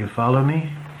 Do you follow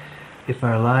me? If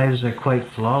our lives are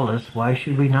quite flawless, why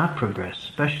should we not progress,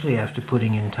 especially after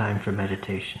putting in time for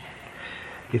meditation?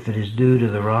 If it is due to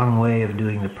the wrong way of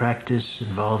doing the practice,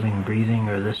 involving breathing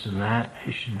or this and that,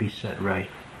 it should be set right.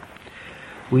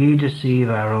 We deceive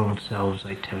our own selves,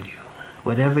 I tell you.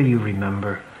 Whatever you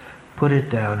remember, put it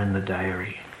down in the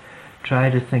diary. Try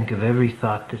to think of every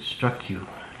thought that struck you,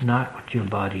 not what your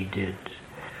body did.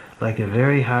 Like a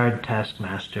very hard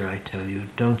taskmaster, I tell you,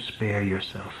 don't spare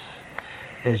yourself.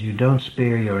 As you don't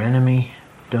spare your enemy,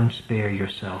 don't spare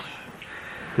yourself.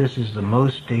 This is the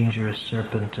most dangerous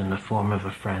serpent in the form of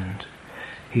a friend.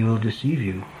 He will deceive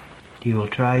you. He will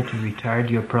try to retard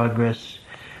your progress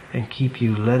and keep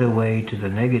you led away to the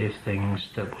negative things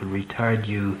that will retard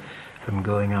you from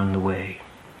going on the way.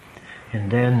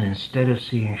 And then, instead of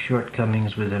seeing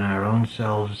shortcomings within our own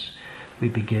selves, we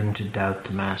begin to doubt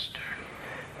the Master.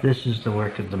 This is the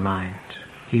work of the mind.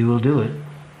 He will do it.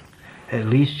 At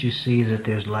least you see that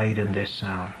there's light and there's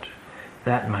sound.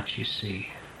 That much you see.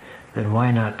 Then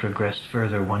why not progress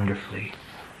further wonderfully?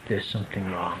 There's something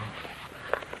wrong.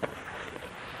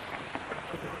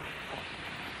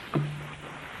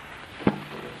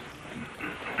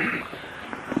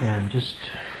 And just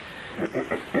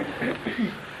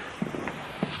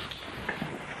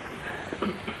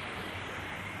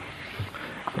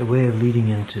a way of leading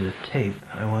into the tape,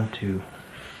 I want to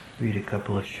read a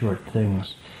couple of short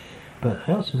things, but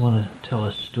I also want to tell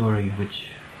a story which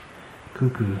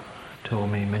Cuckoo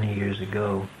told me many years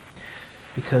ago,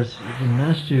 because the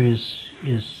Master is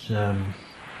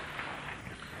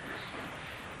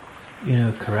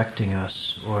correcting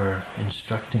us or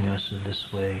instructing us in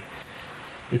this way.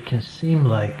 It can seem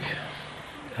like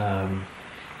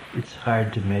it's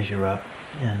hard to measure up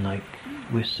and like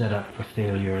we're set up for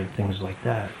failure and things like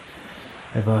that.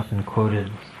 I've often quoted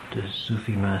the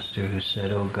Sufi master who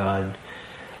said, "Oh God,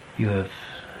 you have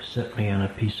set me on a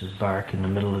piece of bark in the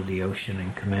middle of the ocean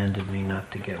and commanded me not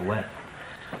to get wet."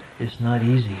 It's not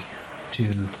easy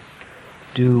to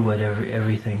do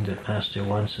everything that Master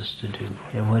wants us to do.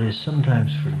 And what is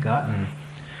sometimes forgotten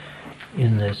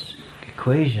in this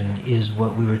equation is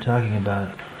what we were talking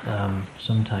about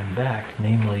some time back,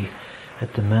 namely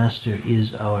that the Master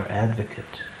is our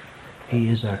advocate. He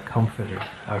is our comforter,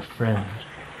 our friend,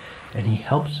 and he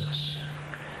helps us.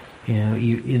 You know,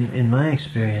 in my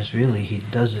experience, really, he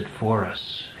does it for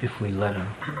us if we let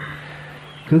him.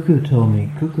 Cuckoo told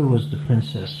me, Cuckoo was the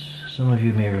princess. Some of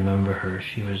you may remember her.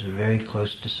 She was a very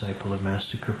close disciple of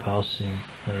Master Kirpal Singh.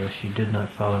 She did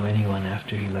not follow anyone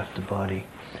after he left the body.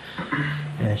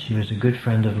 And she was a good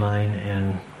friend of mine,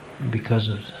 and because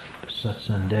of Sat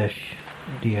Sandesh,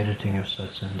 the editing of Sat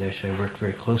Sandesh, I worked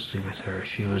very closely with her.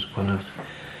 She was one of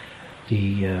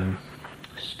the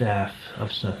staff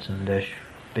of Sat Sandesh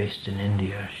based in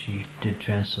India. She did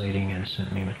translating and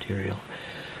sent me material.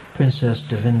 Princess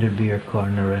Devinder Bir Kaur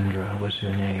Narendra was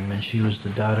her name, and she was the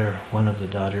daughter, one of the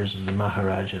daughters of the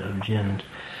Maharaja of Jind,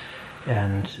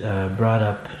 and brought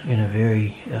up in a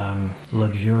very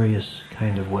luxurious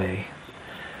kind of way.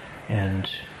 And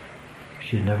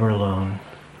she was never alone,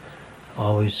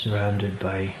 always surrounded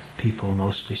by people,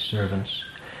 mostly servants.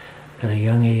 At a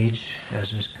young age,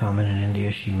 as is common in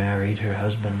India, she married. Her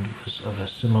husband was of a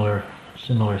similar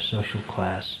social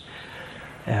class,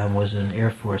 and was an Air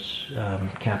Force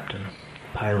captain,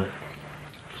 pilot,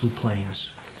 flew planes.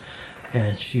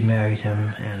 And she married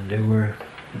him, and there were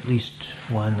at least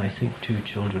one, I think 2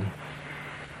 children.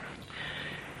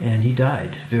 And he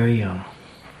died very young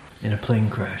in a plane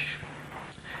crash.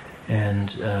 And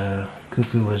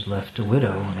Cuckoo was left a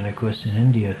widow, and of course in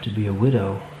India to be a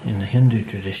widow in the Hindu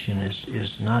tradition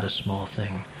is not a small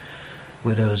thing.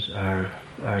 Widows are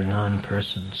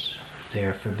non-persons. They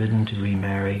are forbidden to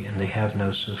remarry, and they have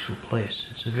no social place.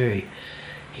 It's a very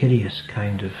hideous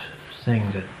kind of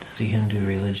thing that the Hindu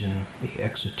religion, the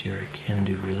exoteric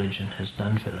Hindu religion, has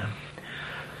done for them.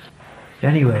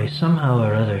 Anyway, somehow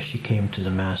or other she came to the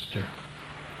Master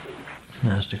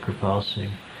Kirpal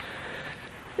Singh,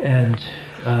 and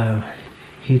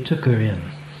he took her in,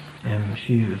 and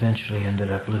she eventually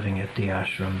ended up living at the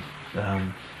ashram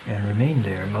and remained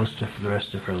there most of the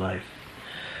rest of her life.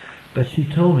 But she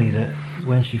told me that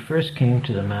when she first came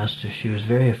to the Master, she was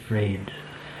very afraid.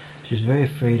 She was very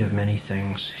afraid of many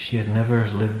things. She had never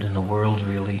lived in the world,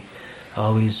 really,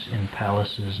 always in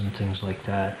palaces and things like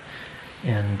that.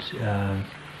 And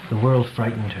the world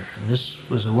frightened her. And this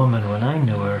was a woman, when I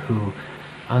knew her, who,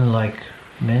 unlike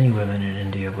many women in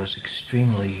India, was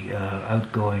extremely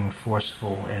outgoing,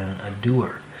 forceful, and a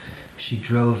doer. She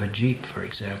drove a jeep, for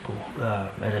example,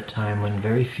 at a time when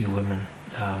very few women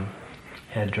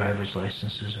had driver's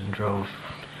licenses and drove,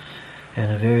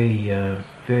 and a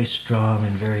very strong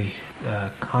and very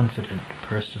confident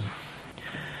person.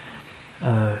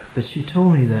 But she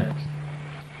told me that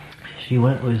she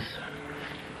went with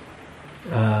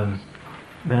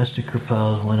Master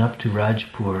Kirpal, went up to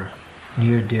Rajpur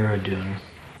near Dehradun,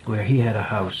 where he had a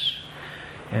house,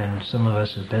 and some of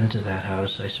us have been to that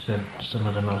house. I spent some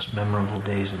of the most memorable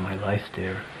days of my life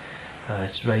there.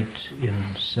 It's right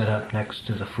set up next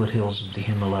to the foothills of the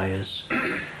Himalayas,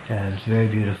 and it's a very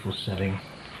beautiful setting,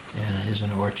 and it is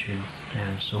an orchard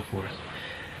and so forth.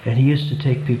 And he used to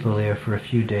take people there for a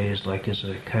few days, like as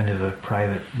a kind of a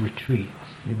private retreat.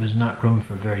 It was not room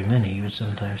for very many. He would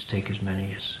sometimes take as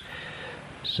many as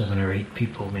 7 or 8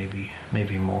 people,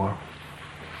 maybe more.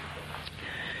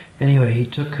 Anyway, he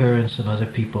took her and some other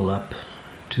people up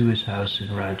to his house in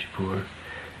Rajpur,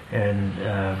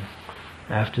 and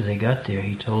after they got there,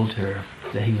 he told her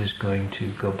that he was going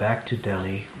to go back to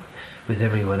Delhi with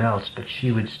everyone else, but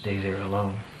she would stay there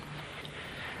alone.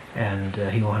 And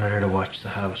he wanted her to watch the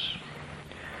house.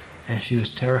 And she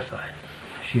was terrified.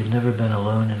 She had never been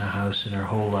alone in a house in her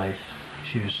whole life.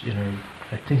 She was in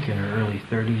her early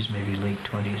 30s, maybe late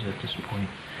 20s at this point.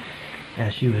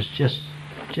 And she was just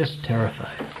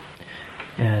terrified.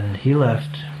 And he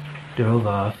left, drove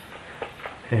off,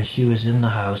 and she was in the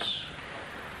house,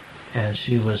 and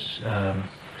she was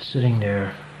sitting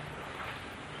there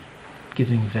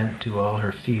giving vent to all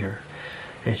her fear,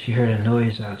 and she heard a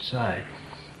noise outside,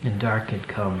 and dark had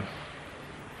come.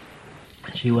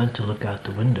 And she went to look out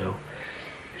the window.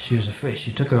 She was afraid.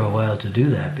 She took her a while to do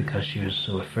that because she was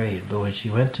so afraid, but when she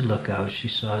went to look out, she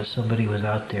saw somebody was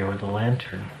out there with a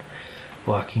lantern,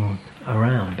 walking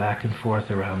around, back and forth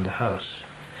around the house,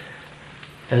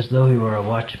 as though he were a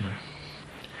watchman.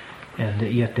 And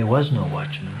yet there was no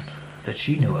watchman that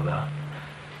she knew about.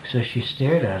 So she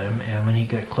stared at him, and when he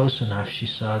got close enough, she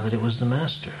saw that it was the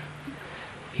Master.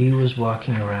 He was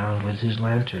walking around with his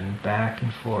lantern, back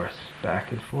and forth,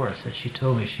 and she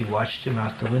told me she watched him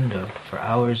out the window for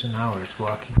hours and hours,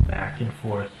 walking back and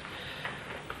forth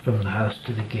from the house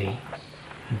to the gate,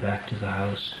 and back to the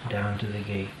house, down to the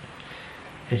gate.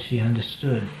 And she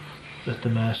understood that the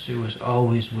Master was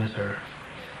always with her,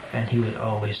 and he would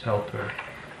always help her,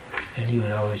 and he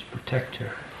would always protect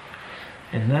her.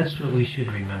 And that's what we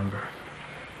should remember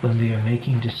when we are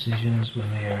making decisions,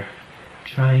 when we are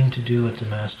trying to do what the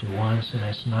Master wants, and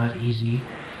it's not easy,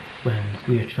 when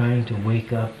we are trying to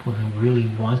wake up, when we really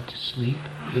want to sleep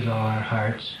with all our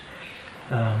hearts.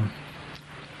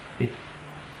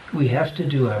 We have to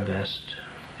do our best.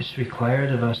 It's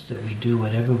required of us that we do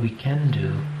whatever we can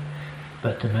do,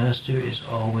 but the Master is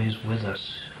always with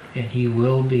us, and he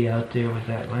will be out there with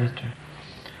that lantern,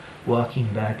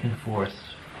 walking back and forth.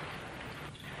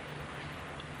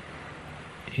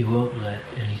 He won't let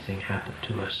anything happen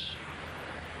to us.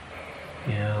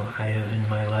 You know, I have in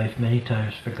my life many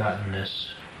times forgotten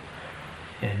this,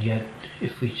 and yet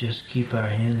if we just keep our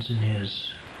hands in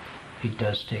his, he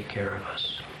does take care of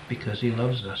us, because he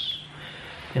loves us.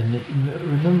 And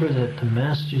remember that the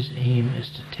Master's aim is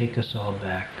to take us all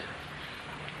back.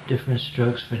 Different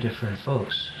strokes for different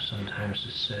folks, sometimes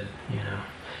it's said, you know.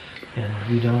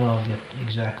 And we don't all get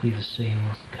exactly the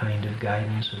same kind of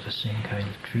guidance or the same kind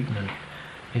of treatment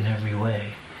in every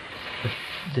way. But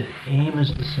the aim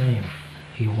is the same.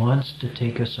 He wants to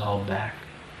take us all back.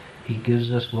 He gives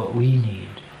us what we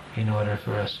need in order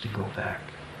for us to go back.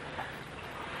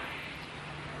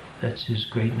 That's his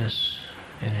greatness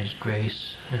and his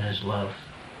grace and his love.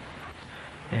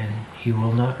 And he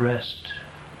will not rest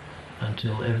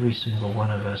until every single one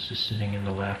of us is sitting in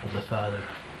the lap of the Father.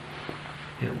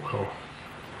 It will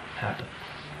happen.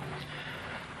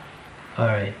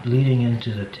 Alright, leading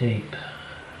into the tape,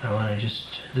 I want to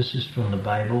this is from the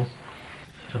Bible,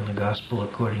 from the Gospel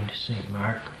according to St.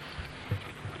 Mark.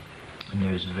 And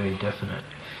there's a very definite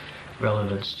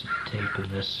relevance to the tape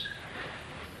in this.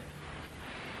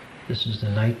 This is the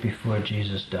night before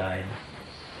Jesus died.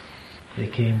 They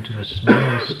came to a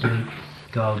small estate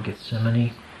called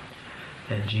Gethsemane,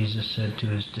 and Jesus said to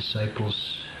his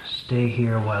disciples, "Stay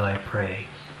here while I pray."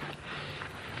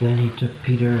 Then he took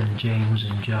Peter and James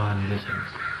and John with him,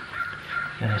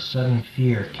 and a sudden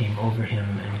fear came over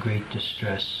him and great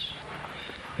distress.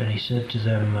 And he said to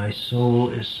them, "My soul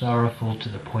is sorrowful to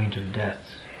the point of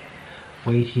death.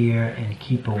 Wait here and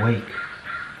keep awake."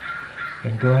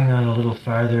 And going on a little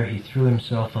farther, he threw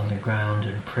himself on the ground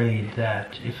and prayed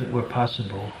that, if it were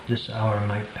possible, this hour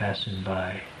might pass him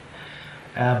by.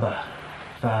 "Abba,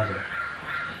 Father,"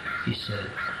 he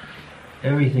said,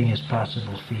 "everything is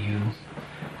possible for you.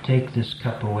 Take this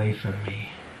cup away from me,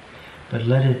 but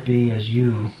let it be as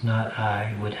you, not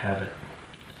I, would have it."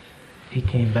 He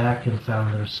came back and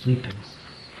found them sleeping.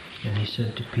 And he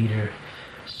said to Peter,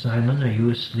 "Simon, are you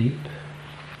asleep?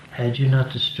 Had you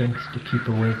not the strength to keep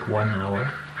awake 1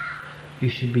 hour? You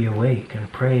should be awake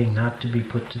and praying not to be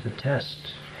put to the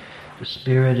test. The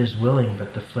spirit is willing,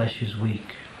 but the flesh is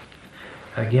weak."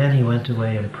 Again he went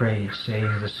away and prayed,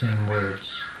 saying the same words.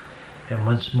 And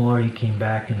once more he came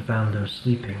back and found them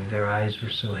sleeping. Their eyes were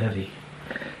so heavy,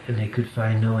 and they could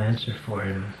find no answer for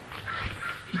him.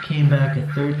 He came back a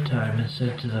third time and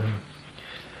said to them,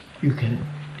 You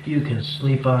can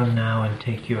sleep on now and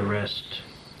take your rest.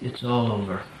 It's all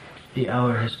over. The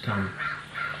hour has come.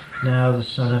 Now the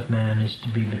Son of Man is to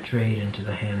be betrayed into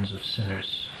the hands of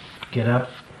sinners. Get up,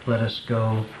 let us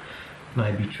go.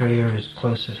 My betrayer is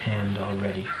close at hand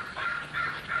already."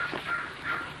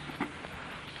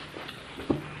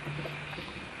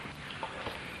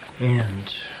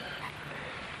 And,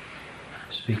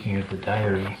 speaking of the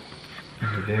diary,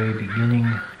 in the very beginning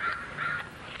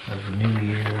of the new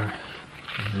year,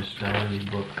 in this diary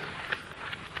book,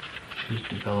 which was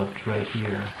developed right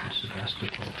here in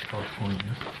Sebastopol,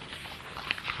 California,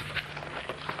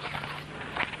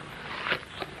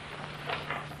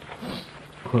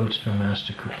 quotes from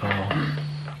Master Kirpal.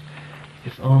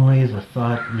 "If only the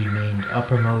thought remained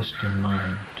uppermost in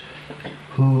mind,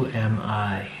 who am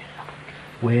I?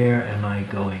 Where am I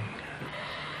going?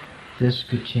 This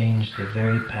could change the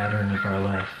very pattern of our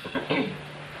life.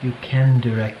 You can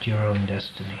direct your own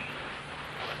destiny.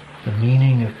 The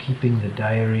meaning of keeping the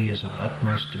diary is of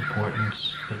utmost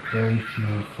importance, but very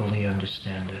few fully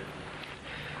understand it.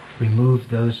 Remove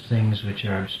those things which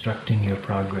are obstructing your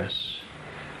progress.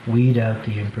 Weed out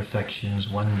the imperfections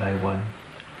one by one.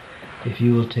 If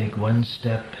you will take one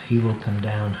step, he will come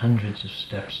down hundreds of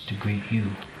steps to greet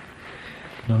you.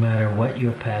 No matter what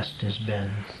your past has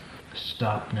been,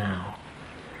 stop now.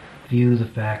 View the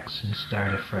facts and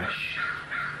start afresh.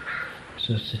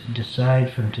 So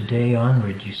decide from today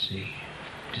onward, you see.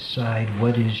 Decide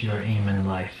what is your aim in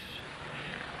life.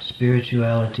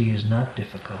 Spirituality is not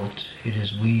difficult. It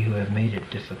is we who have made it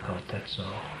difficult, that's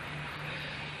all.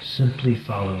 Simply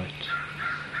follow it.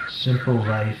 Simple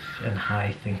life and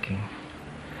high thinking.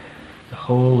 The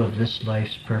whole of this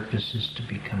life's purpose is to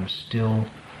become still,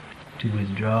 to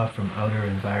withdraw from outer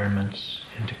environments,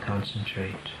 and to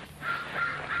concentrate.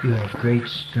 You have great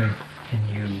strength in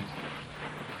you.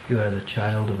 You are the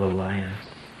child of a lion.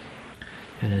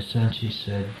 And as Sant Ji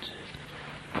said,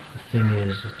 the thing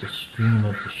is that the stream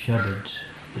of the Shabed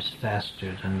is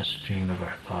faster than the stream of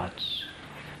our thoughts.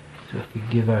 So if we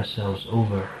give ourselves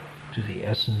over to the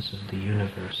essence of the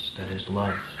universe, that is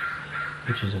love,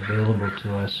 which is available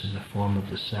to us in the form of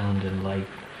the sound and light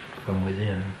from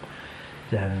within,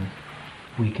 then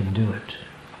we can do it.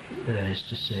 That is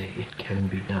to say, it can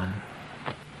be done.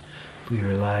 If we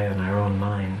rely on our own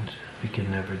mind, we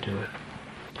can never do it.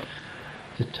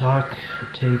 The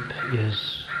tape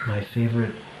is my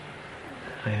favorite,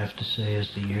 I have to say, as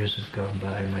the years have gone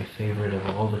by, my favorite of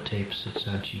all the tapes that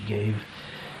Sant Ji gave,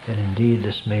 and indeed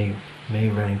this may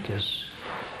rank as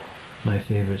my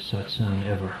favorite satsang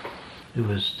ever. It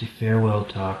was the farewell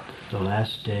talk, the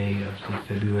last day of the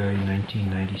February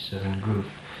 1997 group,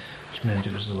 which meant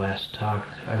it was the last talk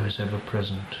I was ever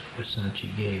present which Sant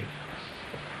Ji gave.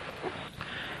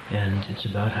 And it's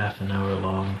about half an hour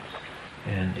long,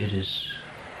 and it is,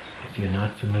 if you're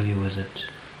not familiar with it,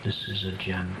 this is a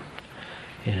gem.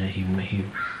 And he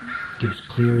gives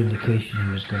clear indication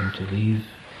he was going to leave,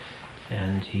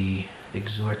 and he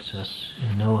exhorts us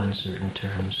in no uncertain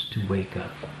terms to wake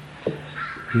up.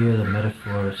 Here the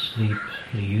metaphor of sleep,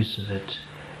 the use of it,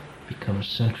 becomes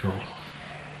central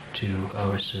to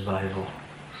our survival.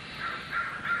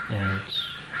 And it's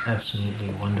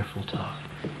absolutely wonderful talk.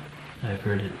 I've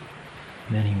heard it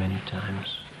many, many times.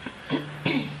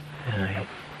 And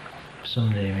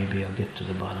someday maybe I'll get to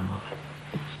the bottom of it.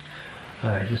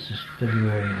 Alright, this is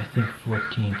February, I think,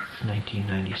 14th,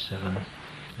 1997,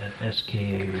 at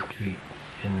SKA Retreat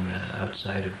in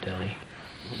outside of Delhi.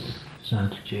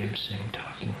 Sant Ji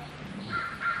talking.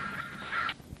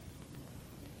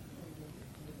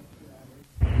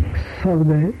 सब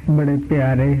दे बड़े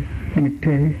प्यारे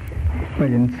मिठे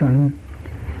भजन सन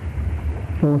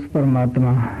उस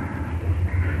परमात्मा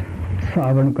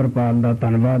सावन कृपाल दा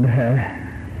धन्नवाद है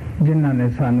जिन्हां ने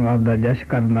सानू आपदा जश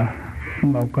करन दा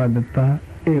मौका दिता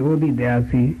ये ओदी दया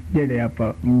सी जेड़े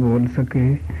आपां बोल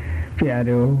सके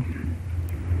प्यारिओ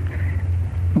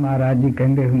महाराज जी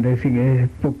कहंदे हुंदे सीगे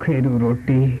भुखे नूं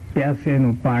रोटी प्यासे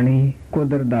नूं पानी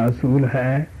कुदरत दा असूल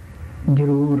है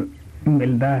जरूर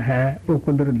मिलता है वो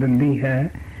कुदरत दिंदी है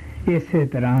इसे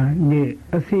तरह जे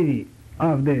असी भी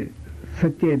आपदे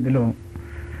सच्चे दिलों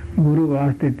गुरु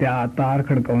वास्ते तार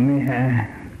खड़काउने हैं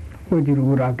वो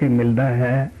जरूर आके मिलता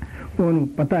है उन्हें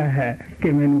पता है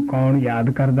कि मैनू कौन याद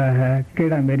करता है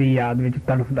केड़ा मेरी याद विच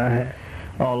तड़फदा है.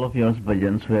 All of your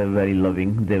bhajans were very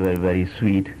loving, they were very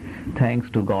sweet. Thanks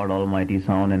to God Almighty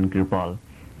Sound and Kirpal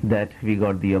that we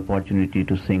got the opportunity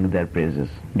to sing their praises.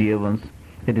 Dear ones,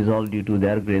 it is all due to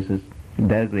their grace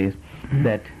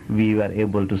that we were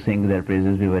able to sing their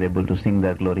praises, we were able to sing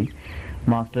their glory.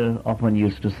 Master often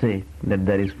used to say that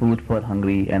there is food for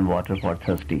hungry and water for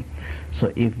thirsty.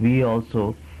 So if we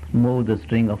also move the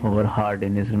string of our heart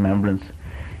in his remembrance,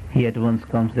 he at once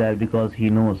comes there because he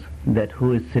knows that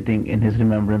who is sitting in his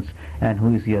remembrance and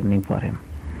who is yearning for him.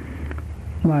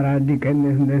 महाराज जी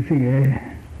कहते हुंदे सीगे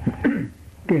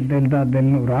कि दिल दा दिल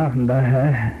नूं राह हुंदा है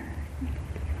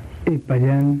ये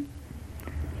भजन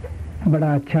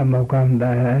बड़ा अच्छा मौका हुंदा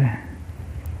है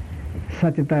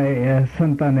सच तां ये है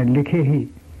संतां ने लिखे ही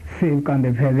सेवकां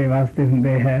दे फायदे वास्ते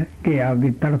हुंदे है कि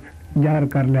आपदी तड़फ ਜ਼ਾਹਰ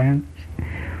कर लैन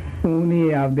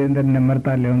उन्हें आपदे अंदर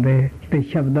निम्रता लियाउंदे ते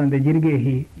शब्दां दे जरिए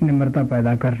ही निम्रता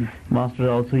पैदा करन. Master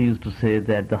also used to say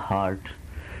that the heart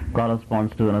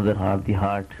corresponds to another heart, the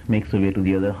heart makes a way to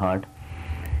the other heart.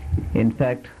 In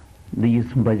fact, these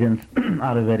bhajans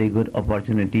are a very good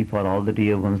opportunity for all the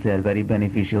dear ones. They are very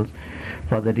beneficial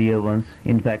for the dear ones.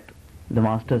 In fact, the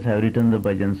masters have written the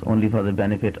bhajans only for the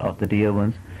benefit of the dear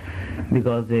ones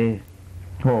because they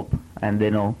hope and they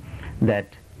know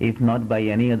that if not by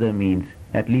any other means,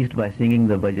 at least by singing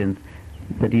the bhajans,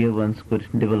 the dear ones could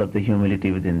develop the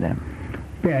humility within them.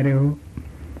 प्यारिओ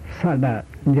साडा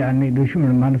जानी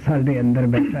दुश्मन मन साडे अंदर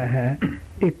बैठा है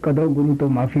एक कदों गुरु तो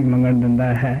माफी मंगण दिंदा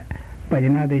है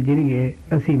भजना दे जरिए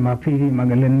असी माफी भी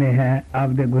मंग लेने हैं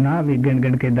आपदे गुनाह भी गिन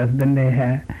गिन के दस दिने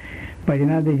हैं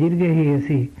भजना दे जरिए ही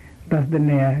असी दस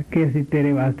दिने हैं कि असी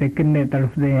तेरे वास्ते किन्ने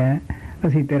तड़फदे हैं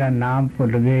असी तेरा नाम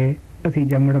भुल गए असी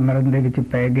जमण मरण दे विच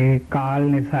पै गए काल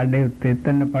ने साडे उत्ते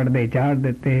तिन पड़दे चाढ़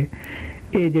दिते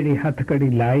ये जिहड़ी हथकड़ी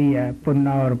लाई है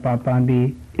पुन्ना और पापां दी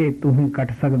ये तू ही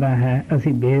कट सकदा है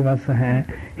असी बेवस हैं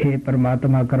हे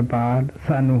परमात्मा कृपाल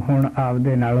सानू हुण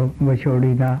आपदे नालों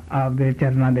विछोड़ी ना आपदे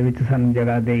चरनां दे विच सानू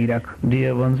जगह देई रख.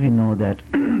 Dear ones, we know that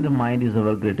the mind is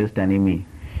our greatest enemy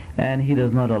and he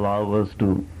does not allow us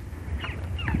to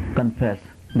confess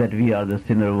that we are the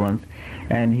sinner ones,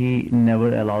 and he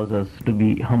never allows us to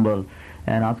be humble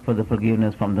and ask for the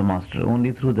forgiveness from the Master.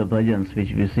 Only through the bhajans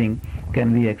which we sing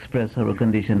can we express our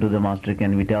condition to the Master,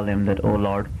 can we tell him that, oh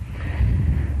Lord,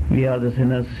 we are the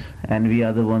sinners and we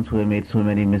are the ones who have made so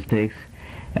many mistakes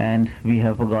and we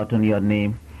have forgotten your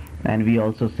name. And we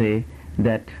also say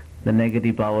that the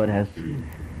negative power has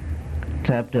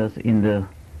trapped us in the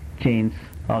chains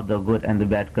of the good and the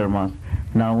bad karmas.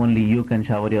 Now only you can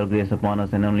shower your grace upon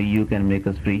us and only you can make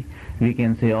us free. We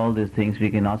can say all these things, we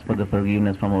can ask for the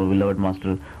forgiveness from our beloved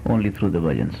Master only through the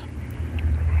bhajans.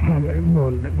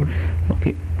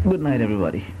 Okay, good night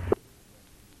everybody.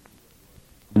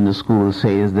 In the school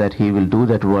says that he will do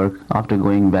that work after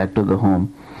going back to the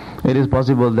home. It is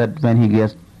possible that when he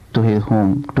gets to his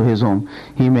home,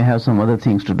 he may have some other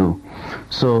things to do.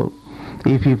 So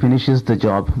if he finishes the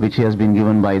job which he has been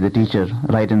given by the teacher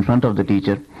right in front of the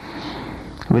teacher,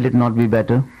 will it not be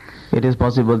better? It is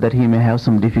possible that he may have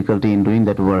some difficulty in doing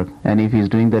that work, and if he is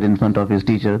doing that in front of his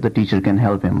teacher, the teacher can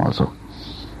help him also.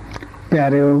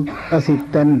 ਪਿਆਰਿਓ, ਅਸੀਂ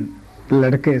 3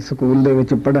 ਲੜਕੇ school ਦੇ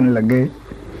ਵਿੱਚ ਪੜ੍ਹਨ ਲੱਗੇ।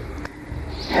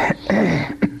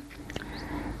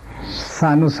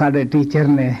 ਸਾਨੂੰ ਸਾਡੇ teacher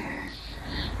ਨੇ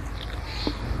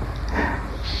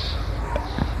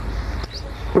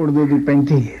ਉਰਦੂ ਦੀ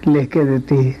ਪੈਂਤੀ ਲਿਖ ਕੇ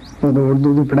ਦਿੱਤੀ। ਉਦੋਂ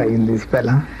ਉਰਦੂ ਦੀ ਪੜ੍ਹਾਈ ਹੁੰਦੀ ਸੀ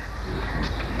ਪਹਿਲਾਂ,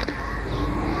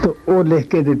 ਤਾਂ ਉਹ ਲਿਖ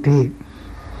ਕੇ ਦਿੱਤੀ।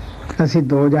 ਅਸੀਂ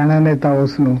 2 ਜਣਿਆਂ ਨੇ ਤਾਂ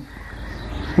ਉਸ ਨੂੰ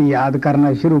ਯਾਦ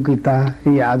ਕਰਨਾ ਸ਼ੁਰੂ ਕੀਤਾ,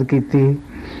 ਯਾਦ ਕੀਤੀ।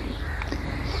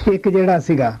 ਇੱਕ ਜਿਹੜਾ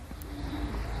ਸੀਗਾ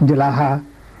ਜਲਾਹਾ,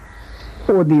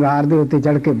 ਉਹ ਦੀਵਾਰ ਦੇ ਉੱਤੇ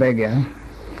ਚੜ੍ਹ ਕੇ ਬਹਿ ਗਿਆ।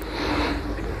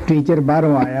 ਟੀਚਰ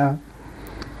ਬਾਹਰੋਂ ਆਇਆ,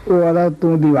 ਉਹ ਆਦਾ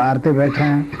ਤੂੰ ਦੀਵਾਰ ਤੇ ਬੈਠਾ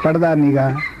ਪੜ੍ਹਦਾ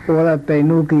ਨੀਗਾ। ਉਹਦਾ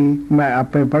ਤੈਨੂੰ ਕੀ, ਮੈਂ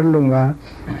ਆਪੇ ਪੜ੍ਹ ਲੂੰਗਾ।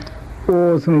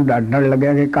 ਉਹ ਉਸ ਨੂੰ ਡਾਂਟਣ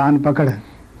ਲੱਗਿਆ ਕਿ ਕਾਨ ਪਕੜ।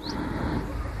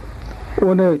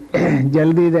 ਉਹਨੇ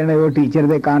ਜਲਦੀ ਦੇਣੇ ਉਹ ਟੀਚਰ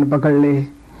ਦੇ ਕਾਨ ਪਕੜ ਲਏ।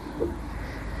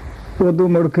 ਉਦੋਂ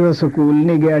ਮੁੜ ਕੇ ਉਹ ਸਕੂਲ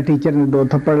ਨਹੀਂ ਗਿਆ। ਟੀਚਰ ਨੇ 2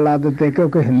 ਥੱਪੜ ਲਾ ਦਿੱਤੇ,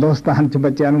 ਕਿਉਂਕਿ ਹਿੰਦੁਸਤਾਨ 'ਚ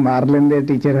ਬੱਚਿਆਂ ਨੂੰ ਮਾਰ ਲੈਂਦੇ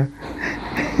ਟੀਚਰ।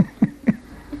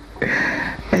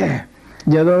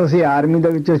 ਜਦੋਂ ਅਸੀਂ ਆਰਮੀ ਦੇ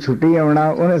ਵਿੱਚੋਂ ਛੁੱਟੀ ਆਉਣਾ,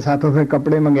 ਉਹਨੇ ਸਾਥੋਂ ਫਿਰ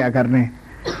ਕੱਪੜੇ ਮੰਗਿਆ ਕਰਨੇ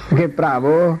ਕਿ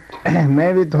ਭਰਾਵੋ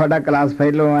ਮੈਂ ਵੀ ਤੁਹਾਡਾ ਕਲਾਸ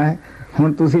ਫੈਲੋ ਹਾਂ,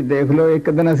 ਹੁਣ ਤੁਸੀਂ ਦੇਖ ਲਓ। ਇੱਕ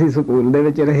ਦਿਨ ਅਸੀਂ ਸਕੂਲ ਦੇ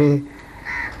ਵਿੱਚ ਰਹੇ।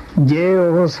 ਜੇ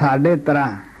ਉਹ ਸਾਡੇ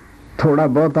ਤਰ੍ਹਾਂ ਥੋੜ੍ਹਾ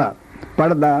ਬਹੁਤਾ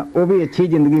ਪੜ੍ਹਦਾ, ਉਹ ਵੀ ਅੱਛੀ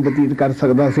ਜ਼ਿੰਦਗੀ ਬਤੀਤ ਕਰ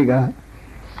ਸਕਦਾ ਸੀਗਾ।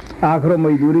 ਆਖਰੋਂ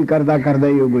ਮਜ਼ਦੂਰੀ ਕਰਦਾ ਕਰਦਾ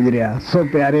ਹੀ ਉਹ ਗੁਜ਼ਰਿਆ। ਸੋ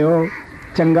ਪਿਆਰਿਓ,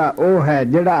 ਚੰਗਾ ਉਹ ਹੈ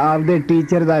ਜਿਹੜਾ ਆਪਦੇ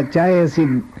ਟੀਚਰ ਦਾ, ਚਾਹੇ ਅਸੀਂ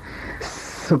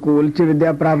ਸਕੂਲ 'ਚ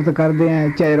ਵਿੱਦਿਆ ਪ੍ਰਾਪਤ ਕਰਦੇ ਹਾਂ,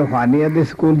 ਚਾਹੇ ਰੂਹਾਨੀਅਤ ਦੇ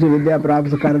ਸਕੂਲ 'ਚ ਵਿੱਦਿਆ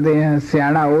ਪ੍ਰਾਪਤ ਕਰਦੇ ਹਾਂ,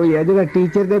 ਸਿਆਣਾ ਉਹ ਹੀ ਹੈ ਜਿਹੜਾ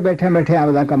ਟੀਚਰ ਦੇ ਬੈਠੇ ਬੈਠੇ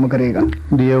ਆਪਦਾ ਕੰਮ ਕਰੇਗਾ।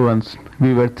 Dear ones,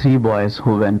 we were 3 boys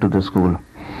who went to the school,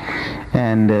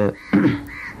 and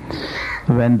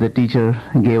when the teacher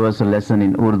gave us a lesson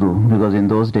in Urdu, because in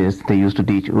those days they used to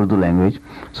teach Urdu language,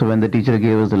 so when the teacher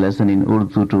gave us a lesson in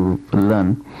Urdu to learn,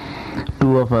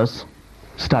 2 of us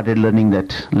started learning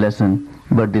that lesson,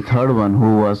 but the third one,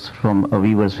 who was from a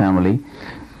weaver's family,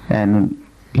 and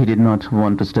he did not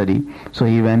want to study, so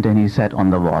he went and he sat on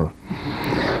the wall.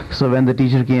 So when the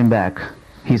teacher came back,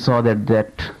 he saw that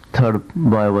that third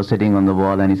boy was sitting on the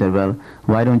wall, and he said, well,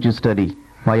 why don't you study?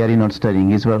 Why are you not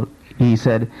studying? He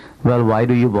said, well, why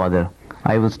do you bother?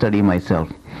 I will study myself.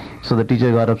 So the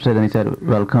teacher got upset and he said,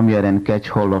 well, come here and catch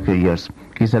hold of your ears.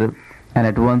 He said, and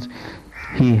at once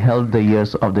he held the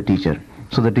ears of the teacher.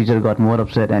 So the teacher got more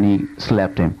upset and he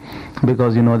slapped him.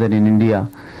 Because you know that in India,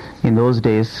 in those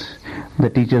days, the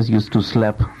teachers used to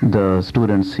slap the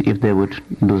students if they would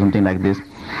do something like this.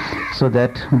 So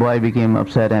that boy became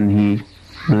upset and he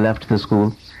left the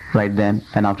school right then,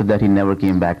 and after that he never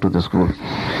came back to the school.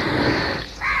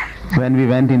 When we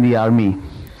went in the army,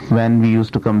 when we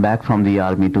used to come back from the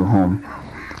army to home,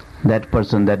 that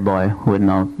person, that boy who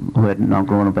had now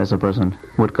grown up as a person,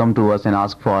 would come to us and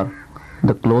ask for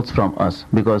the clothes from us,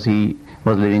 because he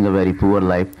was living a very poor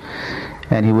life,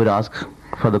 and he would ask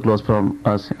for the clothes from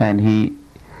us, and he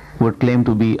would claim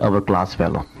to be our class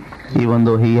fellow, even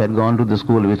though he had gone to the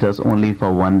school with us only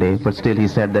for 1 day, but still he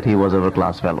said that he was our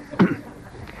class fellow.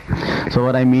 So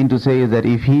what I mean to say is that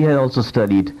if he had also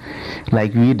studied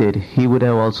like we did, he would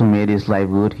have also made his life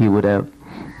good, he would have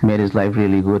made his life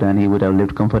really good, and he would have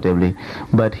lived comfortably.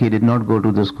 But he did not go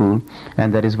to the school,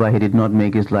 and that is why he did not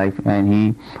make his life, and he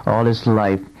all his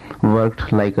life worked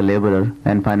like a laborer,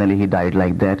 and finally he died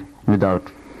like that without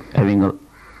having a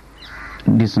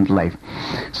decent life.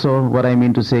 So what I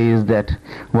mean to say is that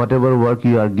whatever work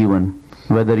you are given,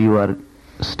 whether you are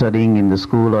studying in the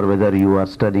school or whether you are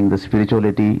studying the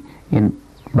spirituality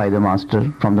by the master,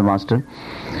 from the master,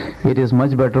 it is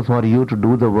much better for you to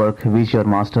do the work which your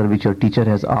master, which your teacher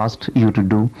has asked you to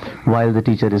do while the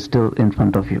teacher is still in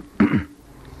front of you.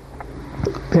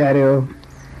 प्यारिओ,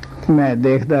 मैं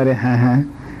देखता रहा हाँ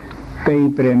कई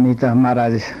प्रेमी तो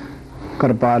महाराज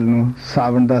किरपाल नूं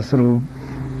सावन का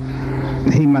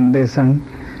स्वरूप ही मनते सन,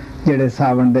 ਜਿਹੜੇ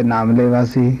ਸਾਵਣ ਦੇ ਨਾਮ ਲੈਵਾ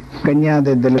ਸੀ। ਕਈਆਂ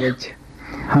ਦੇ ਦਿਲ ਵਿੱਚ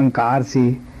ਹੰਕਾਰ ਸੀ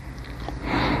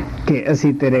ਕਿ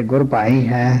ਅਸੀਂ ਤੇਰੇ ਗੁਰ ਭਾਈ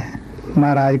ਹੈ।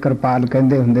 ਮਹਾਰਾਜ ਕਿਰਪਾਲ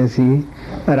ਕਹਿੰਦੇ ਹੁੰਦੇ ਸੀ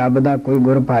ਰੱਬ ਦਾ ਕੋਈ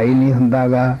ਗੁਰ ਭਾਈ ਨਹੀਂ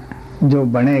ਹੁੰਦਾਗਾ, ਜੋ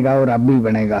ਬਣੇਗਾ ਉਹ ਰੱਬ ਹੀ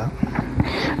ਬਣੇਗਾ।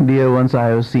 Dear ones, I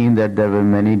have seen that there were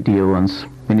many dear ones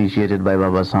initiated by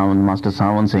Baba Sawan, Master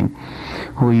Sawan Singh,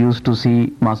 who used to see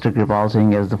Master Kirpal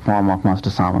Singh as the form of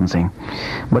Master Sawan Singh.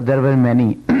 But there were many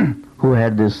who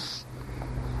had this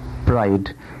pride,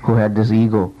 who had this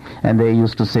ego, and they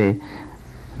used to say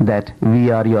that we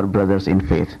are your brothers in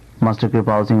faith. Master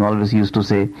Kirpal Singh always used to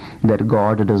say that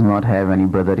God does not have any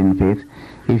brother in faith.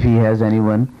 If he has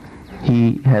anyone, he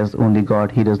has only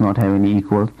God, he does not have any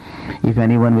equal. If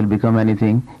anyone will become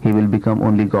anything, he will become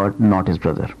only God, not his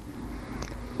brother.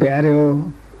 ਪਿਆਰਿਓ,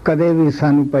 ਕਦੇ ਵੀ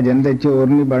ਸਾਨੂੰ ਭਜਨ ਦੇ ਚੋਰ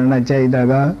ਨਹੀਂ ਬਣਨਾ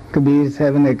ਚਾਹੀਦਾਗਾ। ਕਬੀਰ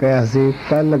ਸਾਹਿਬ ਨੇ ਕਿਹਾ ਸੀ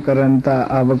ਕੱਲ ਕਰਨ ਤਾਂ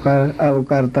ਅਬ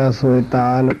ਕਰਤਾ ਸੋਇ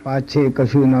ਤਾਲ, ਪਾਛੇ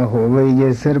ਕਛੂ ਨਾ ਹੋਵੇ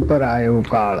ਜੇ ਸਿਰ ਪਰ ਆਇਓ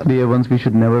ਕਾਲ। Dear ones, we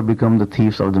should never become the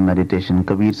thieves of the meditation.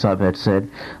 Kabir Sahib had said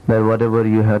that whatever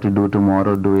you have to do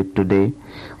tomorrow, do it today.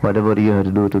 Whatever you have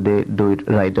to do today, do it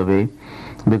right away.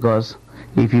 Because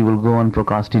if you will go on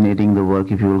procrastinating the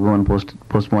work, if you will go on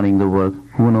postponing the work,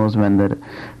 who knows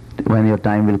when your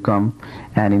time will come,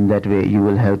 and in that way you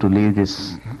will have to leave this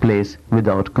place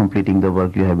without completing the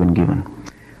work you have been given.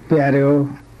 ਪਿਆਰਿਓ,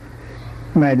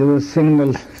 ਮੈਂ ਜਦੋਂ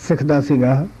single ਸਿੱਖਦਾ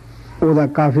ਸੀਗਾ ਉਹਦਾ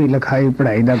ਕਾਫੀ ਲਿਖਾਈ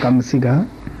ਪੜ੍ਹਾਈ ਦਾ ਕੰਮ ਸੀਗਾ।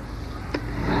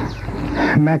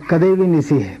 ਮੈਂ ਕਦੇ ਵੀ ਨਹੀਂ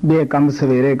ਸੀ ਵੀ ਇਹ ਕੰਮ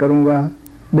ਸਵੇਰੇ ਕਰੂੰਗਾ,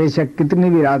 ਬੇਸ਼ੱਕ ਕਿਤਨੀ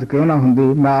ਵੀ ਰਾਤ ਕਿਉਂ ਨਾ ਹੁੰਦੀ,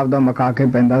 ਮੈਂ ਆਪਦਾ ਮਕਾ ਕੇ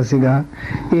ਪੈਂਦਾ ਸੀਗਾ।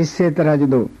 ਇਸੇ ਤਰ੍ਹਾਂ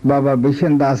ਜਦੋਂ ਬਾਬਾ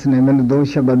ਬਿਸ਼ਨ ਦਾਸ ਨੇ ਮੈਨੂੰ 2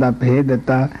 ਸ਼ਬਦ ਦਾ ਭੇਦ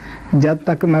ਦਿੱਤਾ, ਜਦ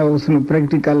ਤੱਕ ਮੈਂ ਉਸ ਨੂੰ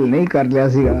ਪ੍ਰੈਕਟੀਕਲ ਨਹੀਂ ਕਰ ਲਿਆ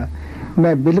ਸੀਗਾ,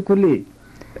 ਮੈਂ ਬਿਲਕੁਲ ਹੀ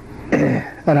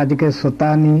ਰੱਜ ਕੇ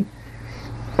ਸੁੱਤਾ ਨਹੀਂ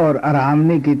ਔਰ ਆਰਾਮ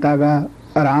ਨਹੀਂ ਕੀਤਾਗਾ।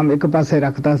 ਆਰਾਮ ਇੱਕ ਪਾਸੇ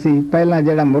ਰੱਖਦਾ ਸੀ, ਪਹਿਲਾਂ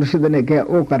ਜਿਹੜਾ ਮੁਰਸ਼ਿਦ ਨੇ ਕਿਹਾ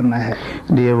ਉਹ ਕਰਨਾ ਹੈ।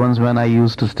 Dear ones, when I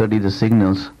used to study the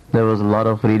signals, there was a lot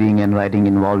of reading and writing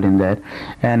involved in that,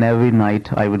 and every night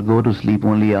I would go to sleep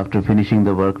only after finishing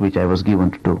the work which I was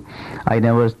given to do. I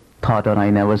never thought, or I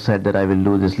never said that I will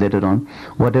do this later on.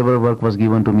 Whatever work was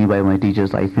given to me by my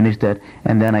teachers, I finished that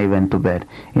and then I went to bed.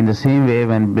 In the same way,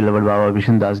 when beloved Baba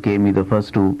Vishendas gave me the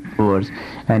first 2 words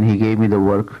and he gave me the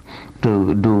work to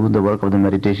do the work of the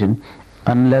meditation,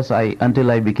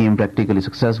 until I became practically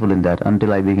successful in that,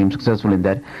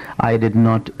 I did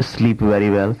not sleep very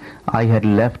well. I had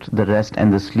left the rest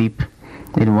and the sleep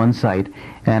in one side,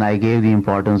 and I gave the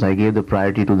importance, I gave the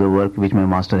priority to the work which my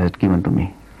master had given to me.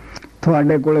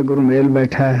 ਤੁਹਾਡੇ ਕੋਲੇ ਗੁਰਮੇਲ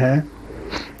ਬੈਠਾ ਹੈ,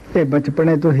 ਇਹ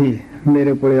ਬਚਪਨੇ ਤੋਂ ਹੀ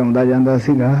ਮੇਰੇ ਕੋਲੇ ਆਉਂਦਾ ਜਾਂਦਾ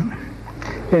ਸੀਗਾ।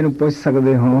 ਇਹਨੂੰ ਪੁੱਛ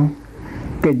ਸਕਦੇ ਹੋ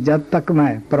ਕਿ ਜਦ ਤੱਕ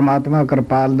ਮੈਂ ਪਰਮਾਤਮਾ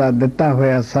ਕਿਰਪਾਲ ਦਾ ਦਿੱਤਾ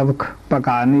ਹੋਇਆ ਸਬਕ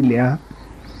ਪਕਾ ਨਹੀਂ ਲਿਆ,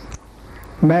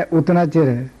 ਮੈਂ ਉਤਨਾ ਚਿਰ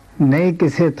ਨਹੀਂ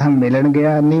ਕਿਸੇ ਥਾਂ ਮਿਲਣ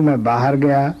ਗਿਆ, ਨਹੀਂ ਮੈਂ ਬਾਹਰ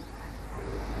ਗਿਆ।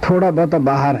 ਥੋੜਾ ਬਹੁਤਾ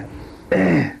ਬਾਹਰ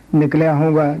ਨਿਕਲਿਆ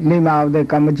ਹੋਊਗਾ, ਨਹੀਂ ਮੈਂ ਆਪਦੇ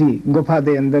ਕੰਮ 'ਚ ਹੀ ਗੁਫਾ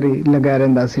ਦੇ ਅੰਦਰ ਹੀ ਲੱਗਿਆ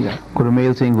ਰਹਿੰਦਾ ਸੀਗਾ।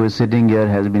 Gurmail Singh, who is sitting here,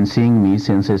 has been seeing me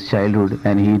since his childhood,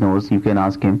 and he knows, you can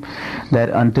ask him,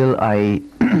 that until I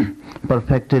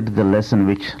perfected the lesson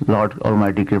which Lord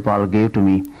Almighty Kirpal gave to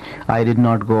me, I did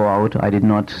not go out, I did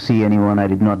not see anyone, I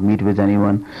did not meet with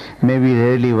anyone. Maybe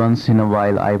rarely once in a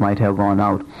while I might have gone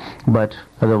out, but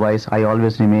otherwise I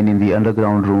always remained in the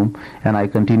underground room, and I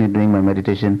continued doing my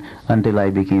meditation until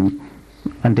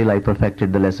I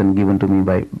perfected the lesson given to me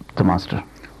by the master.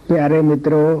 ਪਿਆਰੇ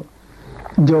ਮਿੱਤਰੋ,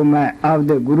 ਜੋ ਮੈਂ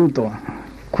ਆਪਦੇ ਗੁਰੂ ਤੋਂ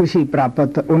ਖੁਸ਼ੀ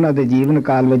ਪ੍ਰਾਪਤ ਉਹਨਾਂ ਦੇ ਜੀਵਨ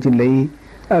ਕਾਲ ਵਿੱਚ ਲਈ,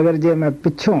 ਅਗਰ ਜੇ ਮੈਂ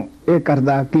ਪਿੱਛੋਂ ਇਹ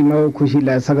ਕਰਦਾ ਕਿ ਮੈਂ ਉਹ ਖੁਸ਼ੀ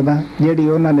ਲੈ ਸਕਦਾ ਜਿਹੜੀ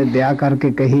ਉਹਨਾਂ ਨੇ ਦਇਆ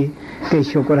ਕਰਕੇ ਕਹੀ ਕਿ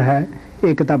ਸ਼ੁਕਰ ਹੈ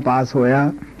ਇੱਕ ਤਾਂ ਪਾਸ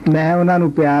ਹੋਇਆ। ਮੈਂ ਉਹਨਾਂ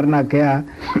ਨੂੰ ਪਿਆਰ ਨਾਲ ਕਿਹਾ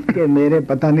ਕਿ ਮੇਰੇ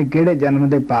ਪਤਾ ਨਹੀਂ ਕਿਹੜੇ ਜਨਮ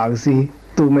ਦੇ ਭਾਗ ਸੀ,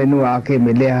 ਤੂੰ ਮੈਨੂੰ ਆ ਕੇ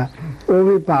ਮਿਲਿਆ। ਉਹ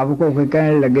ਵੀ ਭਾਵੁਕ ਹੋ ਕੇ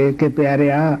ਕਹਿਣ ਲੱਗੇ ਕਿ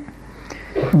ਪਿਆਰਿਆ,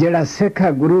 ਜਿਹੜਾ ਸਿੱਖ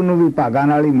ਹੈ ਗੁਰੂ ਨੂੰ ਵੀ ਭਾਗਾਂ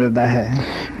ਨਾਲ ਹੀ ਮਿਲਦਾ ਹੈ।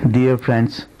 Dear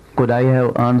friends, could I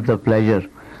have earned the pleasure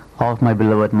of my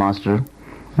beloved master,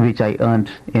 which I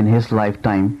earned in his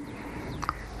lifetime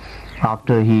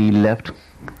after he left,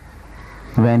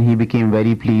 when he became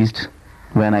very pleased,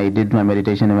 when I did my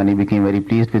meditation and when he became very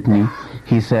pleased with me,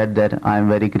 he said that I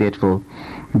am very grateful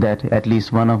that at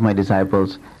least one of my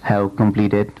disciples have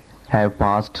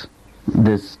passed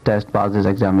this test, passed this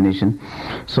examination.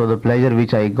 So the pleasure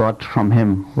which I got from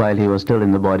him while he was still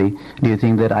in the body, do you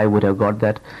think that I would have got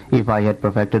that if I had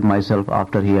perfected myself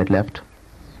after he had left?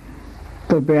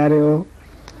 तो प्यारिओ,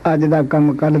 ਅੱਜ ਦਾ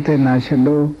ਕੰਮ ਕੱਲ ਤੇ ਨਾ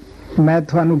ਛੱਡੋ। ਮੈਂ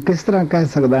ਤੁਹਾਨੂੰ ਕਿਸ ਤਰ੍ਹਾਂ ਕਹਿ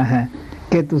ਸਕਦਾ ਹਾਂ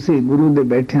ਕਿ ਤੁਸੀਂ ਗੁਰੂ ਦੇ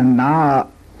ਬੈਠਿਆਂ ਨਾ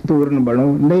ਪੂਰਨ ਬਣੋ?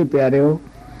 ਨਹੀਂ ਪਿਆਰਿਓ,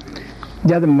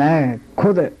 जब मैं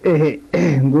खुद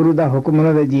ਇਹ ਗੁਰੂ ਦਾ ਹੁਕਮ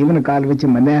ਉਹਨਾਂ ਦੇ ਜੀਵਨ ਕਾਲ ਵਿੱਚ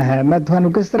ਮੰਨਿਆ ਹੈ, ਮੈਂ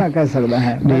ਤੁਹਾਨੂੰ ਕਿਸ ਤਰ੍ਹਾਂ ਕਹਿ ਸਕਦਾ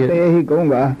ਹਾਂ? ਮੈਂ ਤਾਂ ਇਹੀ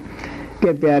ਕਹੂੰਗਾ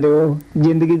ਕਿ ਪਿਆਰਿਓ,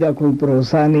 ਜ਼ਿੰਦਗੀ ਦਾ ਕੋਈ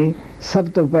ਭਰੋਸਾ ਨਹੀਂ, ਸਭ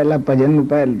ਤੋਂ ਪਹਿਲਾਂ ਭਜਨ ਨੂੰ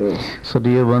ਪਹਿਲ ਦਿਓ. So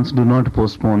dear ones, do not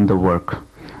postpone the work.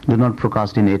 Do not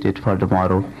procrastinate it for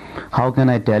tomorrow. How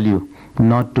can I tell you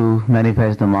not to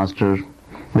manifest the master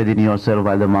within yourself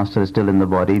while the master is still in the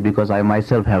body, because I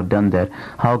myself have done that?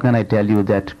 How can I tell you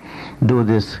that do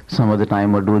this some other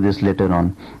time or do this later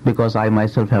on? Because I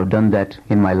myself have done that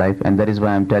in my life, and that is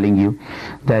why I'm telling you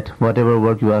that whatever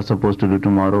work you are supposed to do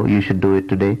tomorrow, you should do it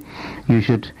today. You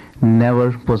should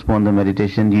never postpone the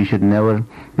meditation. You should never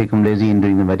become lazy in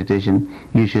doing the meditation.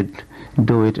 You should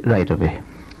do it right away.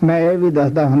 ਮੈਂ ਇਹ ਵੀ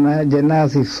ਦੱਸਦਾ ਹੁੰਦਾ, ਜਿੰਨਾ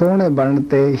ਅਸੀਂ ਸੋਹਣੇ ਬਣਨ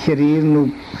ਤੇ ਸਰੀਰ ਨੂੰ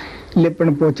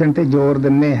ਲਿਪਣ ਪੋਛਣ ਤੇ ਜ਼ੋਰ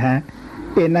ਦਿੰਦੇ ਹਾਂ,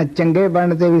 ਇਹਨਾਂ ਚੰਗੇ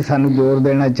ਬਣਨ ਤੇ ਵੀ ਸਾਨੂੰ ਜ਼ੋਰ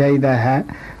ਦੇਣਾ ਚਾਹੀਦਾ ਹੈ.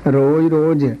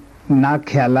 ਰੋਜ਼ ਨਾ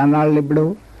ਖਿਆਲਾਂ ਨਾਲ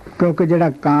ਲਿਬੜੋ, ਕਿਉਂਕਿ ਜਿਹੜਾ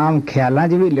ਕਾਮ ਖਿਆਲਾਂ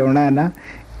 'ਚ ਵੀ ਲਿਆਉਣਾ ਹੈ ਨਾ,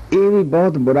 ਇਹ ਵੀ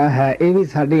ਬਹੁਤ ਬੁਰਾ ਹੈ, ਇਹ ਵੀ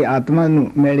ਸਾਡੀ ਆਤਮਾ ਨੂੰ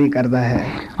ਮੈਲੀ ਕਰਦਾ ਹੈ.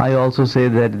 I also say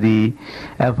that the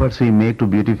efforts we make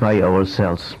to beautify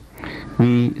ourselves,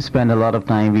 we spend a lot of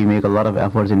time, we make a lot of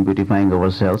efforts in beautifying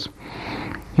ourselves.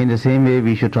 In the same way,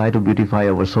 we should try to beautify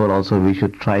our soul also. We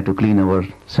should try to clean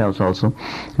ourselves also.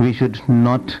 We should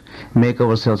not make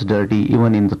ourselves dirty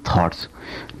even in the thoughts.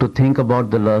 To think about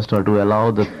the lust or to allow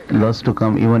the lust to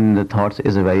come even in the thoughts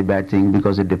is a very bad thing,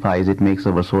 because it defies, it makes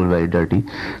our soul very dirty.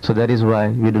 So that is why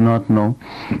we do not know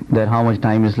that how much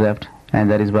time is left, and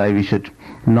that is why we should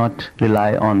not rely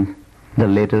on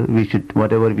the later. We should,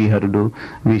 whatever we have to do,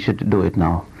 we should do it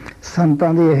now.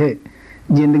 ਸੰਤਾਂ ਦੀ ਇਹ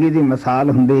ਜ਼ਿੰਦਗੀ ਦੀ ਮਿਸਾਲ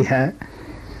ਹੁੰਦੀ ਹੈ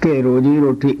ਕਿ ਰੋਜੀ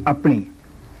ਰੋਟੀ ਆਪਣੀ,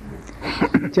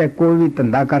 ਚਾਹੇ ਕੋਈ ਵੀ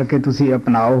ਧੰਦਾ ਕਰਕੇ ਤੁਸੀਂ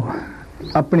ਅਪਣਾਓ,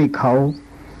 ਆਪਣੀ ਖਾਓ,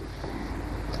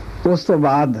 ਉਸ ਤੋਂ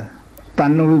ਬਾਅਦ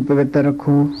ਤਨ ਨੂੰ ਵੀ ਪਵਿੱਤਰ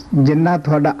ਰੱਖੋ. ਜਿੰਨਾ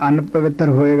ਤੁਹਾਡਾ ਅੰਨ ਪਵਿੱਤਰ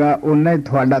ਹੋਏਗਾ, ਉਨਾ ਹੀ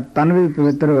ਤੁਹਾਡਾ ਤਨ ਵੀ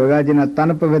ਪਵਿੱਤਰ ਹੋਏਗਾ. ਜਿੰਨਾ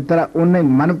ਤਨ ਪਵਿੱਤਰ ਆ, ਉਨਾ ਹੀ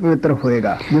ਮਨ ਪਵਿੱਤਰ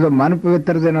ਹੋਏਗਾ. ਜਦੋਂ ਮਨ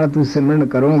ਪਵਿੱਤਰ ਦੇ ਨਾਲ ਤੁਸੀਂ ਸਿਮਰਨ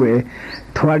ਕਰੋਗੇ,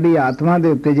 ਤੁਹਾਡੀ ਆਤਮਾ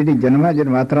ਦੇ ਉੱਤੇ ਜਿਹੜੀ ਜਨਮਾਂ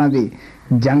ਜਨਮਾਤਰਾਂ ਦੀ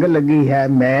ਜੰਗ ਲੱਗੀ ਹੈ,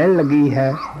 ਮੈਲ ਲੱਗੀ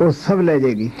ਹੈ, ਉਹ ਸਭ ਲੈ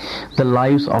ਜਾਏਗੀ. The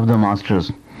lives of the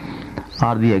masters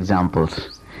are the examples,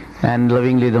 and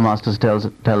lovingly the masters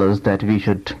tell us that we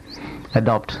should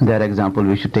adopt their example,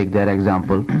 we should take their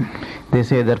example. They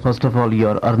say that first of all,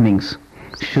 your earnings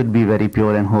should be very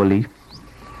pure and holy.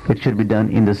 It should be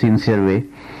done in the sincere way,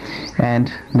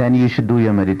 and then you should do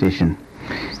your meditation.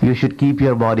 You should keep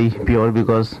your body pure,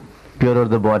 because purer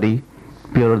the body,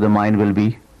 purer the mind will be.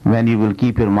 When you will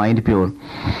keep your mind pure,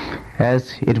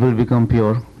 as it will become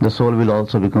pure, the soul will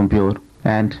also become pure.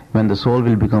 And when the soul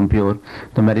will become pure,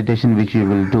 the meditation which you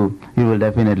will do, you will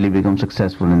definitely become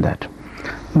successful in that.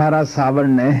 ਮਹਾਰਾਜ ਸਾਵਣ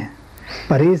ਨੇ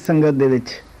ਭਰੀ ਸੰਗਤ ਦੇ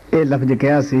ਵਿੱਚ ਇਹ ਲਫ਼ਜ਼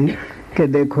ਕਿਹਾ ਸੀ ਕਿ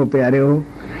ਦੇਖੋ ਪਿਆਰਿਓ,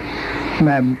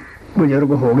 ਮੈਂ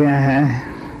ਬਜ਼ੁਰਗ ਹੋ ਗਿਆ ਹਾਂ,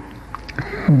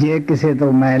 ਜੇ ਕਿਸੇ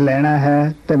ਤੋਂ ਮੈਂ ਲੈਣਾ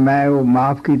ਹੈ ਤੇ ਮੈਂ ਉਹ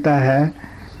ਮਾਫ ਕੀਤਾ ਹੈ,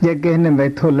 ਜੇ ਕਿਸੇ ਨੇ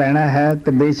ਮੈਥੋਂ ਲੈਣਾ ਹੈ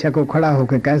ਤੇ ਬੇਸ਼ੱਕ ਉਹ ਖੜਾ ਹੋ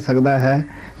ਕੇ ਕਹਿ ਸਕਦਾ ਹੈ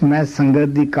ਮੈਂ ਸੰਗਤ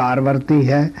ਦੀ ਕਾਰ ਵਰਤੀ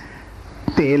ਹੈ,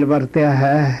 ਤੇਲ ਵਰਤਿਆ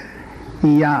ਹੈ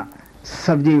ਜਾਂ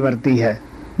ਸਬਜ਼ੀ ਵਰਤੀ ਹੈ,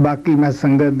 ਬਾਕੀ ਮੈਂ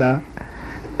ਸੰਗਤ ਦਾ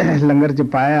ਲੰਗਰ ਚ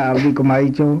ਪਾਇਆ ਆਪਦੀ ਕਮਾਈ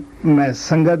ਚੋਂ, ਮੈਂ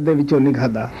ਸੰਗਤ ਦੇ ਵਿੱਚੋਂ ਨਹੀਂ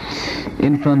ਖਾਦਾ.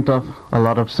 In front of a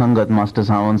lot of Sangat, Master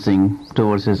Sawan Singh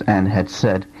towards his end had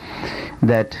said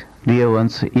that, dear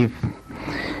ones, if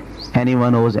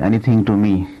anyone owes anything to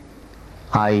me,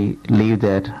 I leave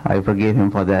that, I forgive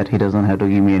him for that, he doesn't have to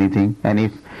give me anything. And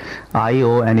if I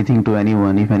owe anything to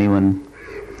anyone,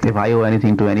 if I owe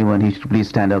anything to anyone, he should please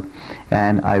stand up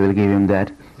and I will give him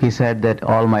that. He said that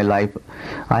all my life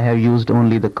I have used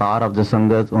only the car of the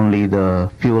Sangat, only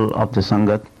the fuel of the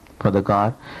Sangat for the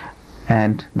car,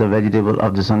 and the vegetable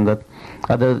of the Sangat.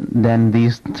 Other than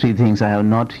these three things, I have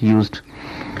not used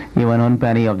even one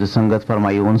penny of the Sangat for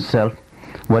my own self.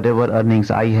 Whatever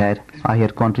earnings I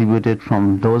had contributed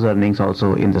from those earnings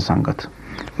also in the Sangat.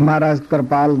 ਮਹਾਰਾਜ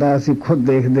ਕਿਰਪਾਲ ਦਾ ਅਸੀਂ ਖੁਦ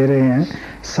ਦੇਖਦੇ ਰਹੇ ਹਾਂ,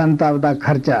 ਸੰਤ ਆਪਦਾ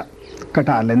ਖਰਚਾ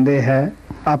ਘਟਾ ਲੈਂਦੇ ਹੈ,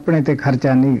 ਆਪਣੇ ਤੇ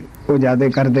ਖਰਚਾ ਨਹੀਂ ਉਹ ਜ਼ਿਆਦਾ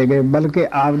ਕਰਦੇ ਗਏ, ਬਲਕਿ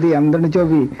ਆਪਦੀ ਆਮਦਨ ਚੋਂ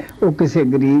ਵੀ ਉਹ ਕਿਸੇ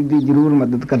ਗਰੀਬ ਦੀ ਜ਼ਰੂਰ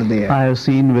ਮਦਦ ਕਰਦੇ ਆ.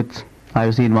 I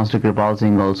have seen Master Kirpal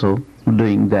Singh also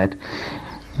doing that.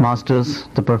 Masters,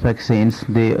 the perfect saints,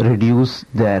 they reduce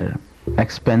their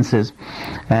expenses,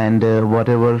 and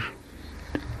whatever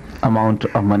amount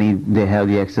of money they have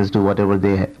the access to, whatever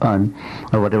they earn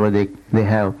or whatever they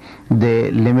have, they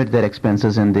limit their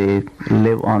expenses and they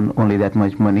live on only that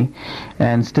much money,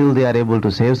 and still they are able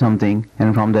to save something,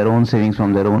 and from their own savings,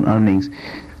 from their own earnings,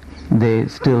 they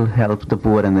still help the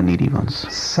poor and the needy ones.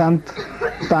 ਸੰਤ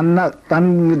ਤਨ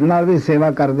ਨਾਲ ਵੀ ਸੇਵਾ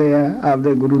ਕਰਦੇ ਆ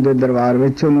ਆਪਦੇ ਗੁਰੂ ਦੇ ਦਰਬਾਰ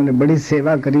ਵਿੱਚ, ਉਹਨਾਂ ਨੇ ਬੜੀ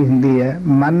ਸੇਵਾ ਕਰੀ ਹੁੰਦੀ ਹੈ,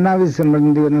 ਮਨ ਨਾਲ ਵੀ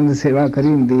ਸਿਮਰਨ ਦੀ ਉਹਨਾਂ ਨੇ ਸੇਵਾ ਕਰੀ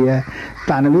ਹੁੰਦੀ ਹੈ,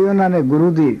 ਧਨ ਵੀ ਉਹਨਾਂ ਨੇ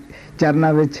ਗੁਰੂ ਦੀ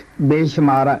ਚਰਨਾਂ ਵਿੱਚ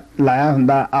ਬੇਸ਼ੁਮਾਰ ਲਾਇਆ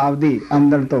ਹੁੰਦਾ, ਆਪਦੀ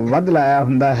ਆਮਦਨ ਤੋਂ ਵੱਧ ਲਾਇਆ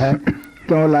ਹੁੰਦਾ ਹੈ,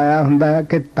 ਕਿਉਂ ਲਾਇਆ ਹੁੰਦਾ ਹੈ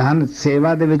ਕਿ ਧਨ ਸੇਵਾ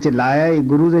ਦੇ ਵਿੱਚ ਲਾਇਆ ਹੀ,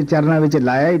 ਗੁਰੂ ਦੇ ਚਰਨਾਂ ਵਿੱਚ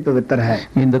ਲਾਇਆ ਹੀ ਪਵਿੱਤਰ ਹੈ।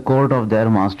 In the court of their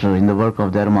master, in the work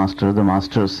of their master, the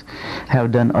masters have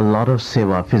done a lot of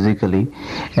seva physically,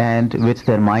 and with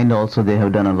their mind also they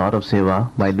have done a lot of seva.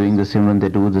 By doing the simran,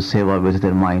 they do the seva with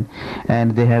their mind,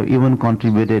 and they have even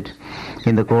contributed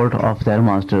in the court of their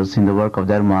masters, in the work of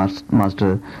their master,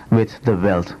 with the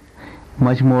wealth,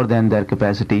 much more than their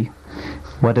capacity.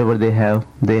 Whatever they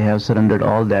have surrendered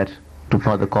all that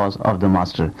for the cause of the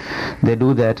master. They do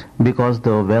that because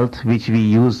the wealth which we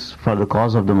use for the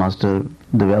cause of the master,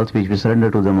 the wealth which we surrender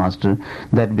to the master,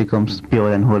 that becomes pure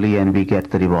and holy, and we get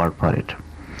the reward for it.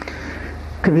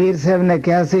 Kabir Sahib ਨੇ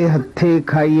ਕਿਹਾ ਸੀ ਹੱਥੀ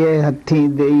ਖਾਈਏ ਹੱਥੀ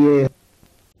ਦੇਈਏ।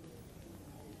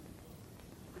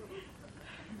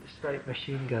 Despite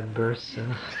machine gun bursts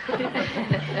and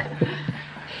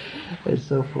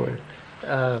so forth.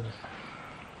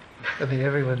 I mean,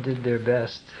 everyone did their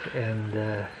best, and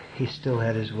he still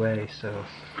had his way, so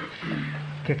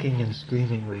kicking and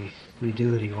screaming, we do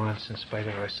what he wants in spite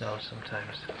of ourselves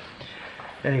sometimes.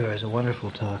 Anyway, it was a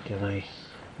wonderful talk, and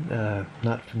I'm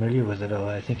not familiar with it all.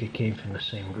 I think it came from the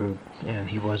same group, and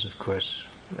he was, of course,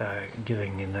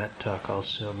 giving in that talk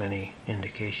also many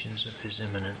indications of his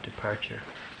imminent departure.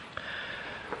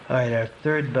 All right, our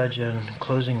third bhajan,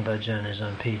 closing bhajan, is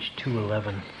on page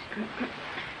 211.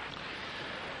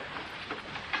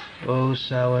 O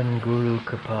Sawan Guru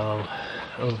Kirpal,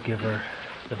 O Giver,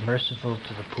 the merciful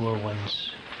to the poor ones,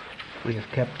 we have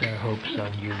kept our hopes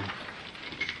on you.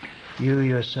 You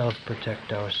yourself protect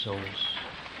our souls.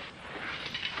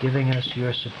 Giving us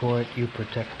your support, you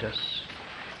protect us.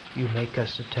 You make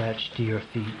us attached to your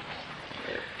feet.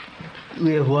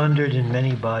 We have wandered in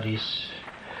many bodies.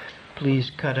 Please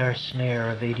cut our snare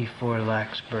of 84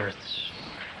 lakhs births.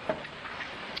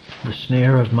 The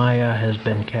snare of Maya has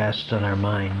been cast on our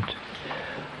mind.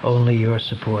 Only your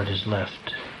support is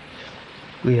left.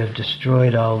 We have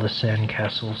destroyed all the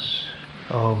sandcastles.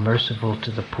 Oh, merciful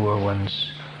to the poor ones,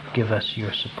 give us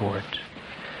your support.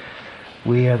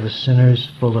 We are the sinners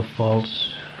full of faults.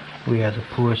 We are the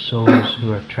poor souls who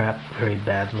are trapped very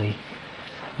badly.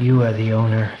 You are the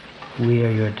owner. We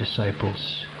are your disciples.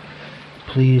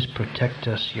 Please protect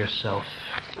us yourself.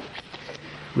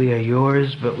 We are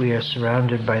yours, but we are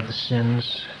surrounded by the sins.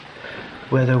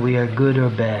 Whether we are good or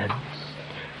bad,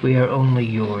 we are only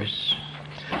yours.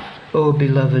 O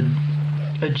beloved,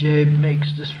 Ajay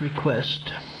makes this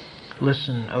request.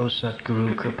 Listen, O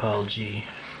Satguru Kirpal Ji.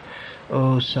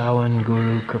 O Sawan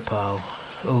Guru Kirpal,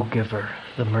 O Giver,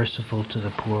 the merciful to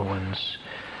the poor ones.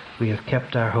 We have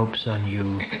kept our hopes on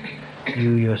you.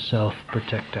 You yourself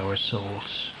protect our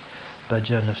souls.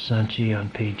 Bhajan of Sant Ji on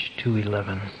page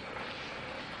 211.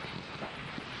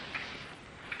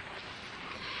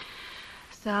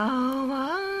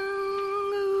 Sawan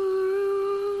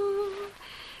Guru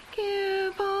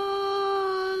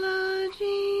Kirpal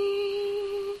Ji,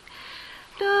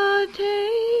 Date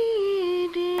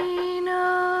Dina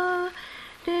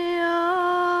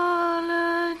Dayal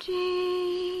Ji,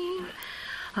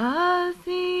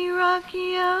 Asi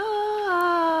Rakia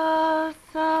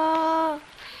Sa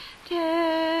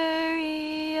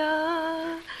Teria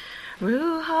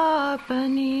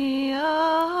Ruhapaniya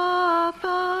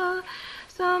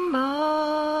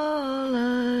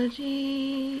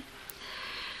Sambalaji.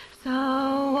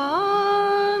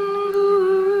 Sawan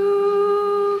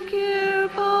Guru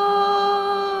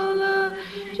Kirpal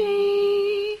Ji,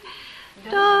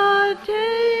 Date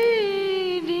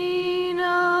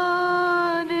Dina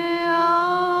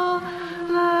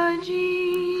Dayal Ji,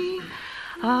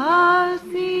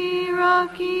 Asi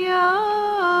Rakia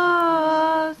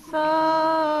Sa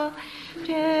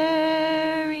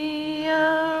Teria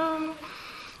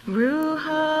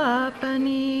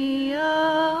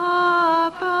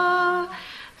Ruhapaniyapa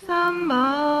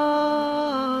Sambalaji.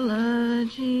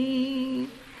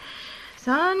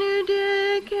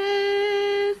 Sanudeke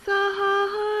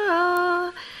Sahara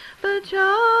Bachalavu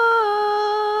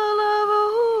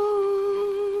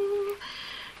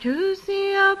Tusi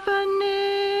Apane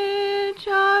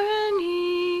Charani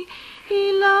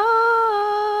Hilalavu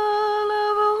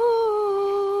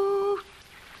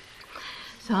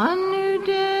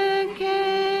Sanudeke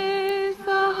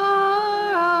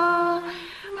Sahara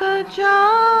Bachalavu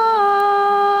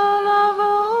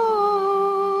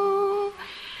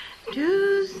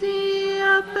Tusi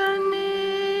Apane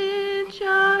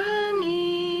Charani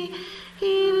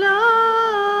Hilalavu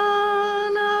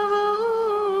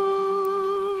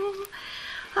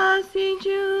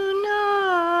Asijuna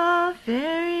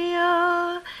Feria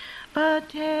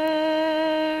Bateria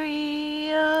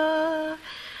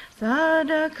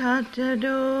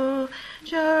Sadakatado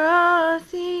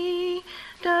Charasi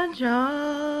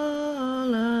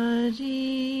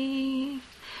Dajalaji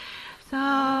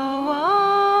Sawan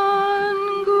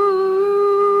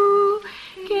Guru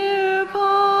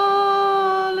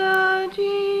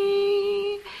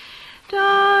Kirpalaji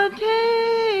Tate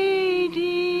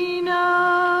Dina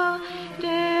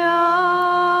Dealaji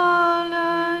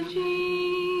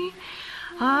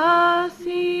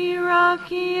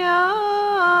Asirakia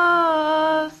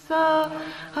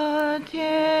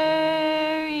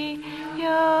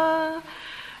Sahateriya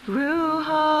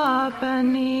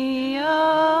Ruhapaniya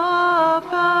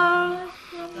Pal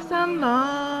Sambalaji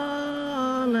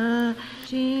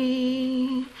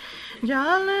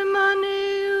Jalamani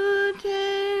Ute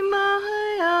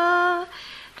Mahaya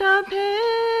Tapegya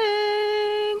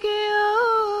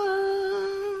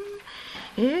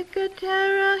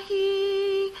Ikaterahi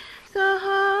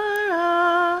Sahara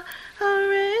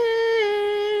Haregya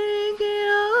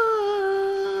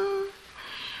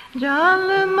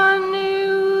Jalamani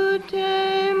Ute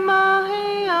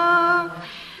Mahaya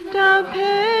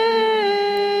Tapegya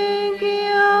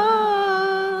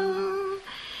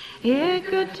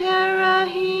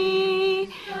Ikaterahi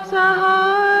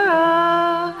Sahara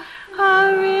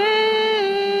Haregya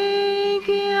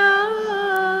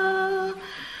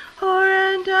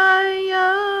Horadaya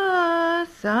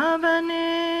Sabane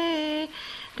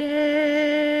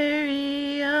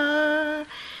Deriya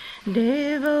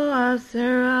Devo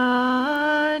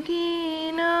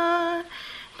Asaradina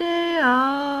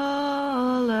Dealaji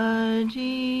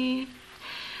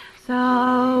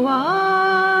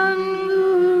Sawan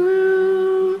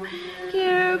Guru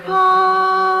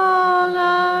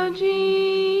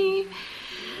Kirpalaji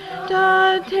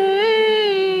Tate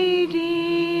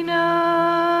Dina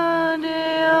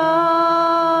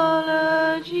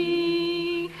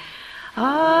Dealaji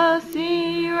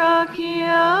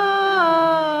Asirakia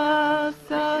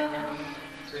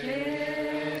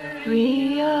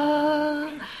Riya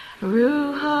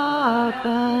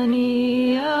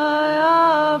Ruhapaniya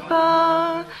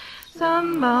Apa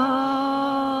Sambalaji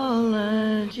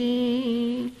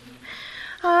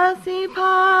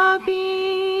Asipapi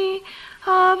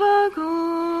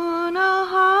Avaguna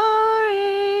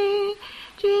Hari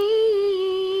Ji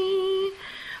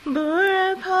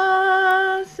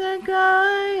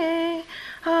Burapasagaye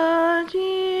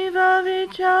Ajiva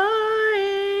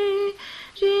Vichari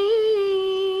Ji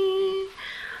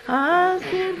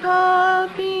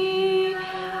Asipapi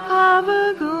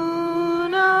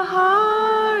Avaguna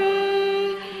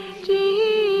Hari Ji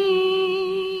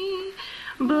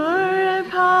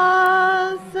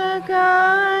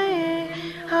Burapasagaye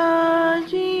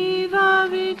Ajiva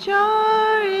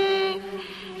Vichari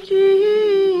Ji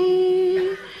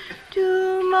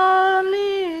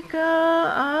Tumalika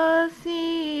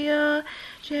Asiya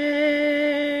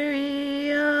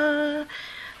Cheriya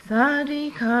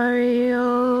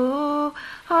Sadikario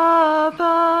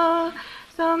Apa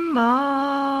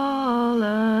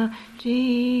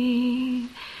Sambalaji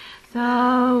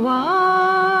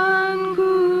Sawan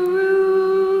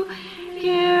Guru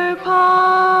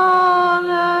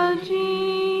Kirpalaji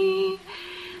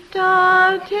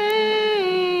Tate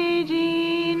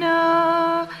Dina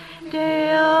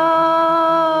Dealaji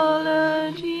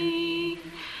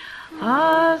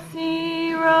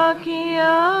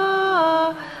Asirakia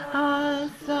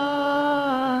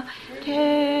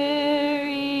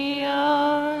Asateriya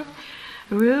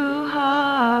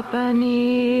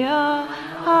Ruhapaniya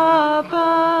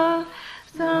Apa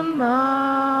Sambalaji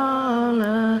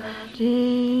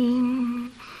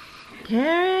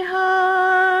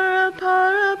Terihara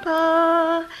Parapa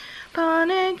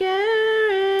Panegereha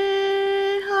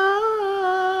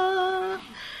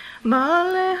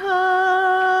Baleha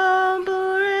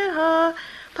Bureha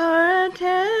Paratereha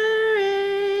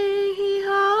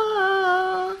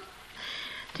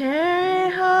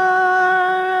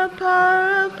Terihara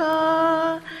Parapa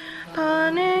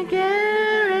Panegereha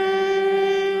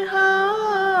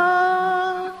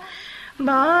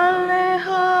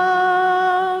Baleha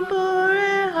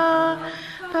Bureha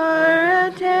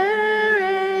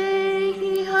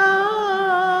Paratereha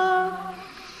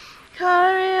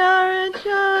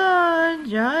Karyaraja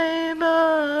Jaiba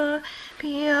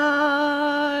Piariya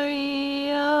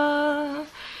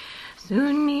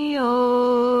Sunniyo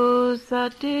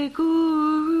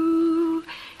Sateguru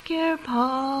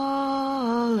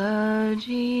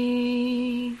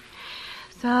Kirpalaji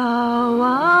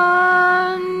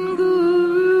Sawan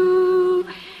Guru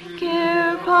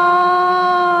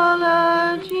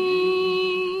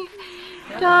Kirpalaji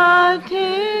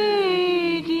Tate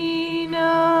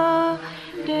Dina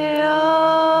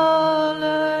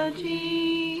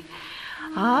Dealaji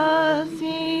Asirakia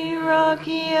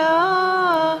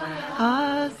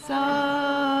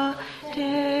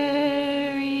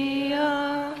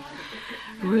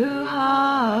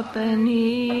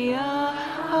Apaniya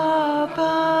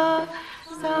Apa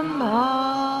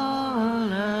Sambhala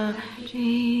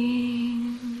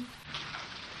Ji.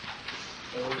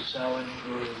 O Sovereign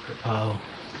Guru Kirpal,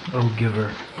 O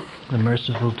Giver, the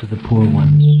merciful to the poor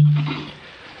ones,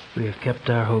 we have kept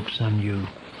our hopes on you.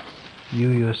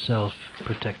 You yourself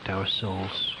protect our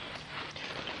souls.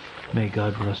 May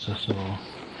God bless us all.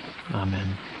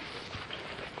 Amen.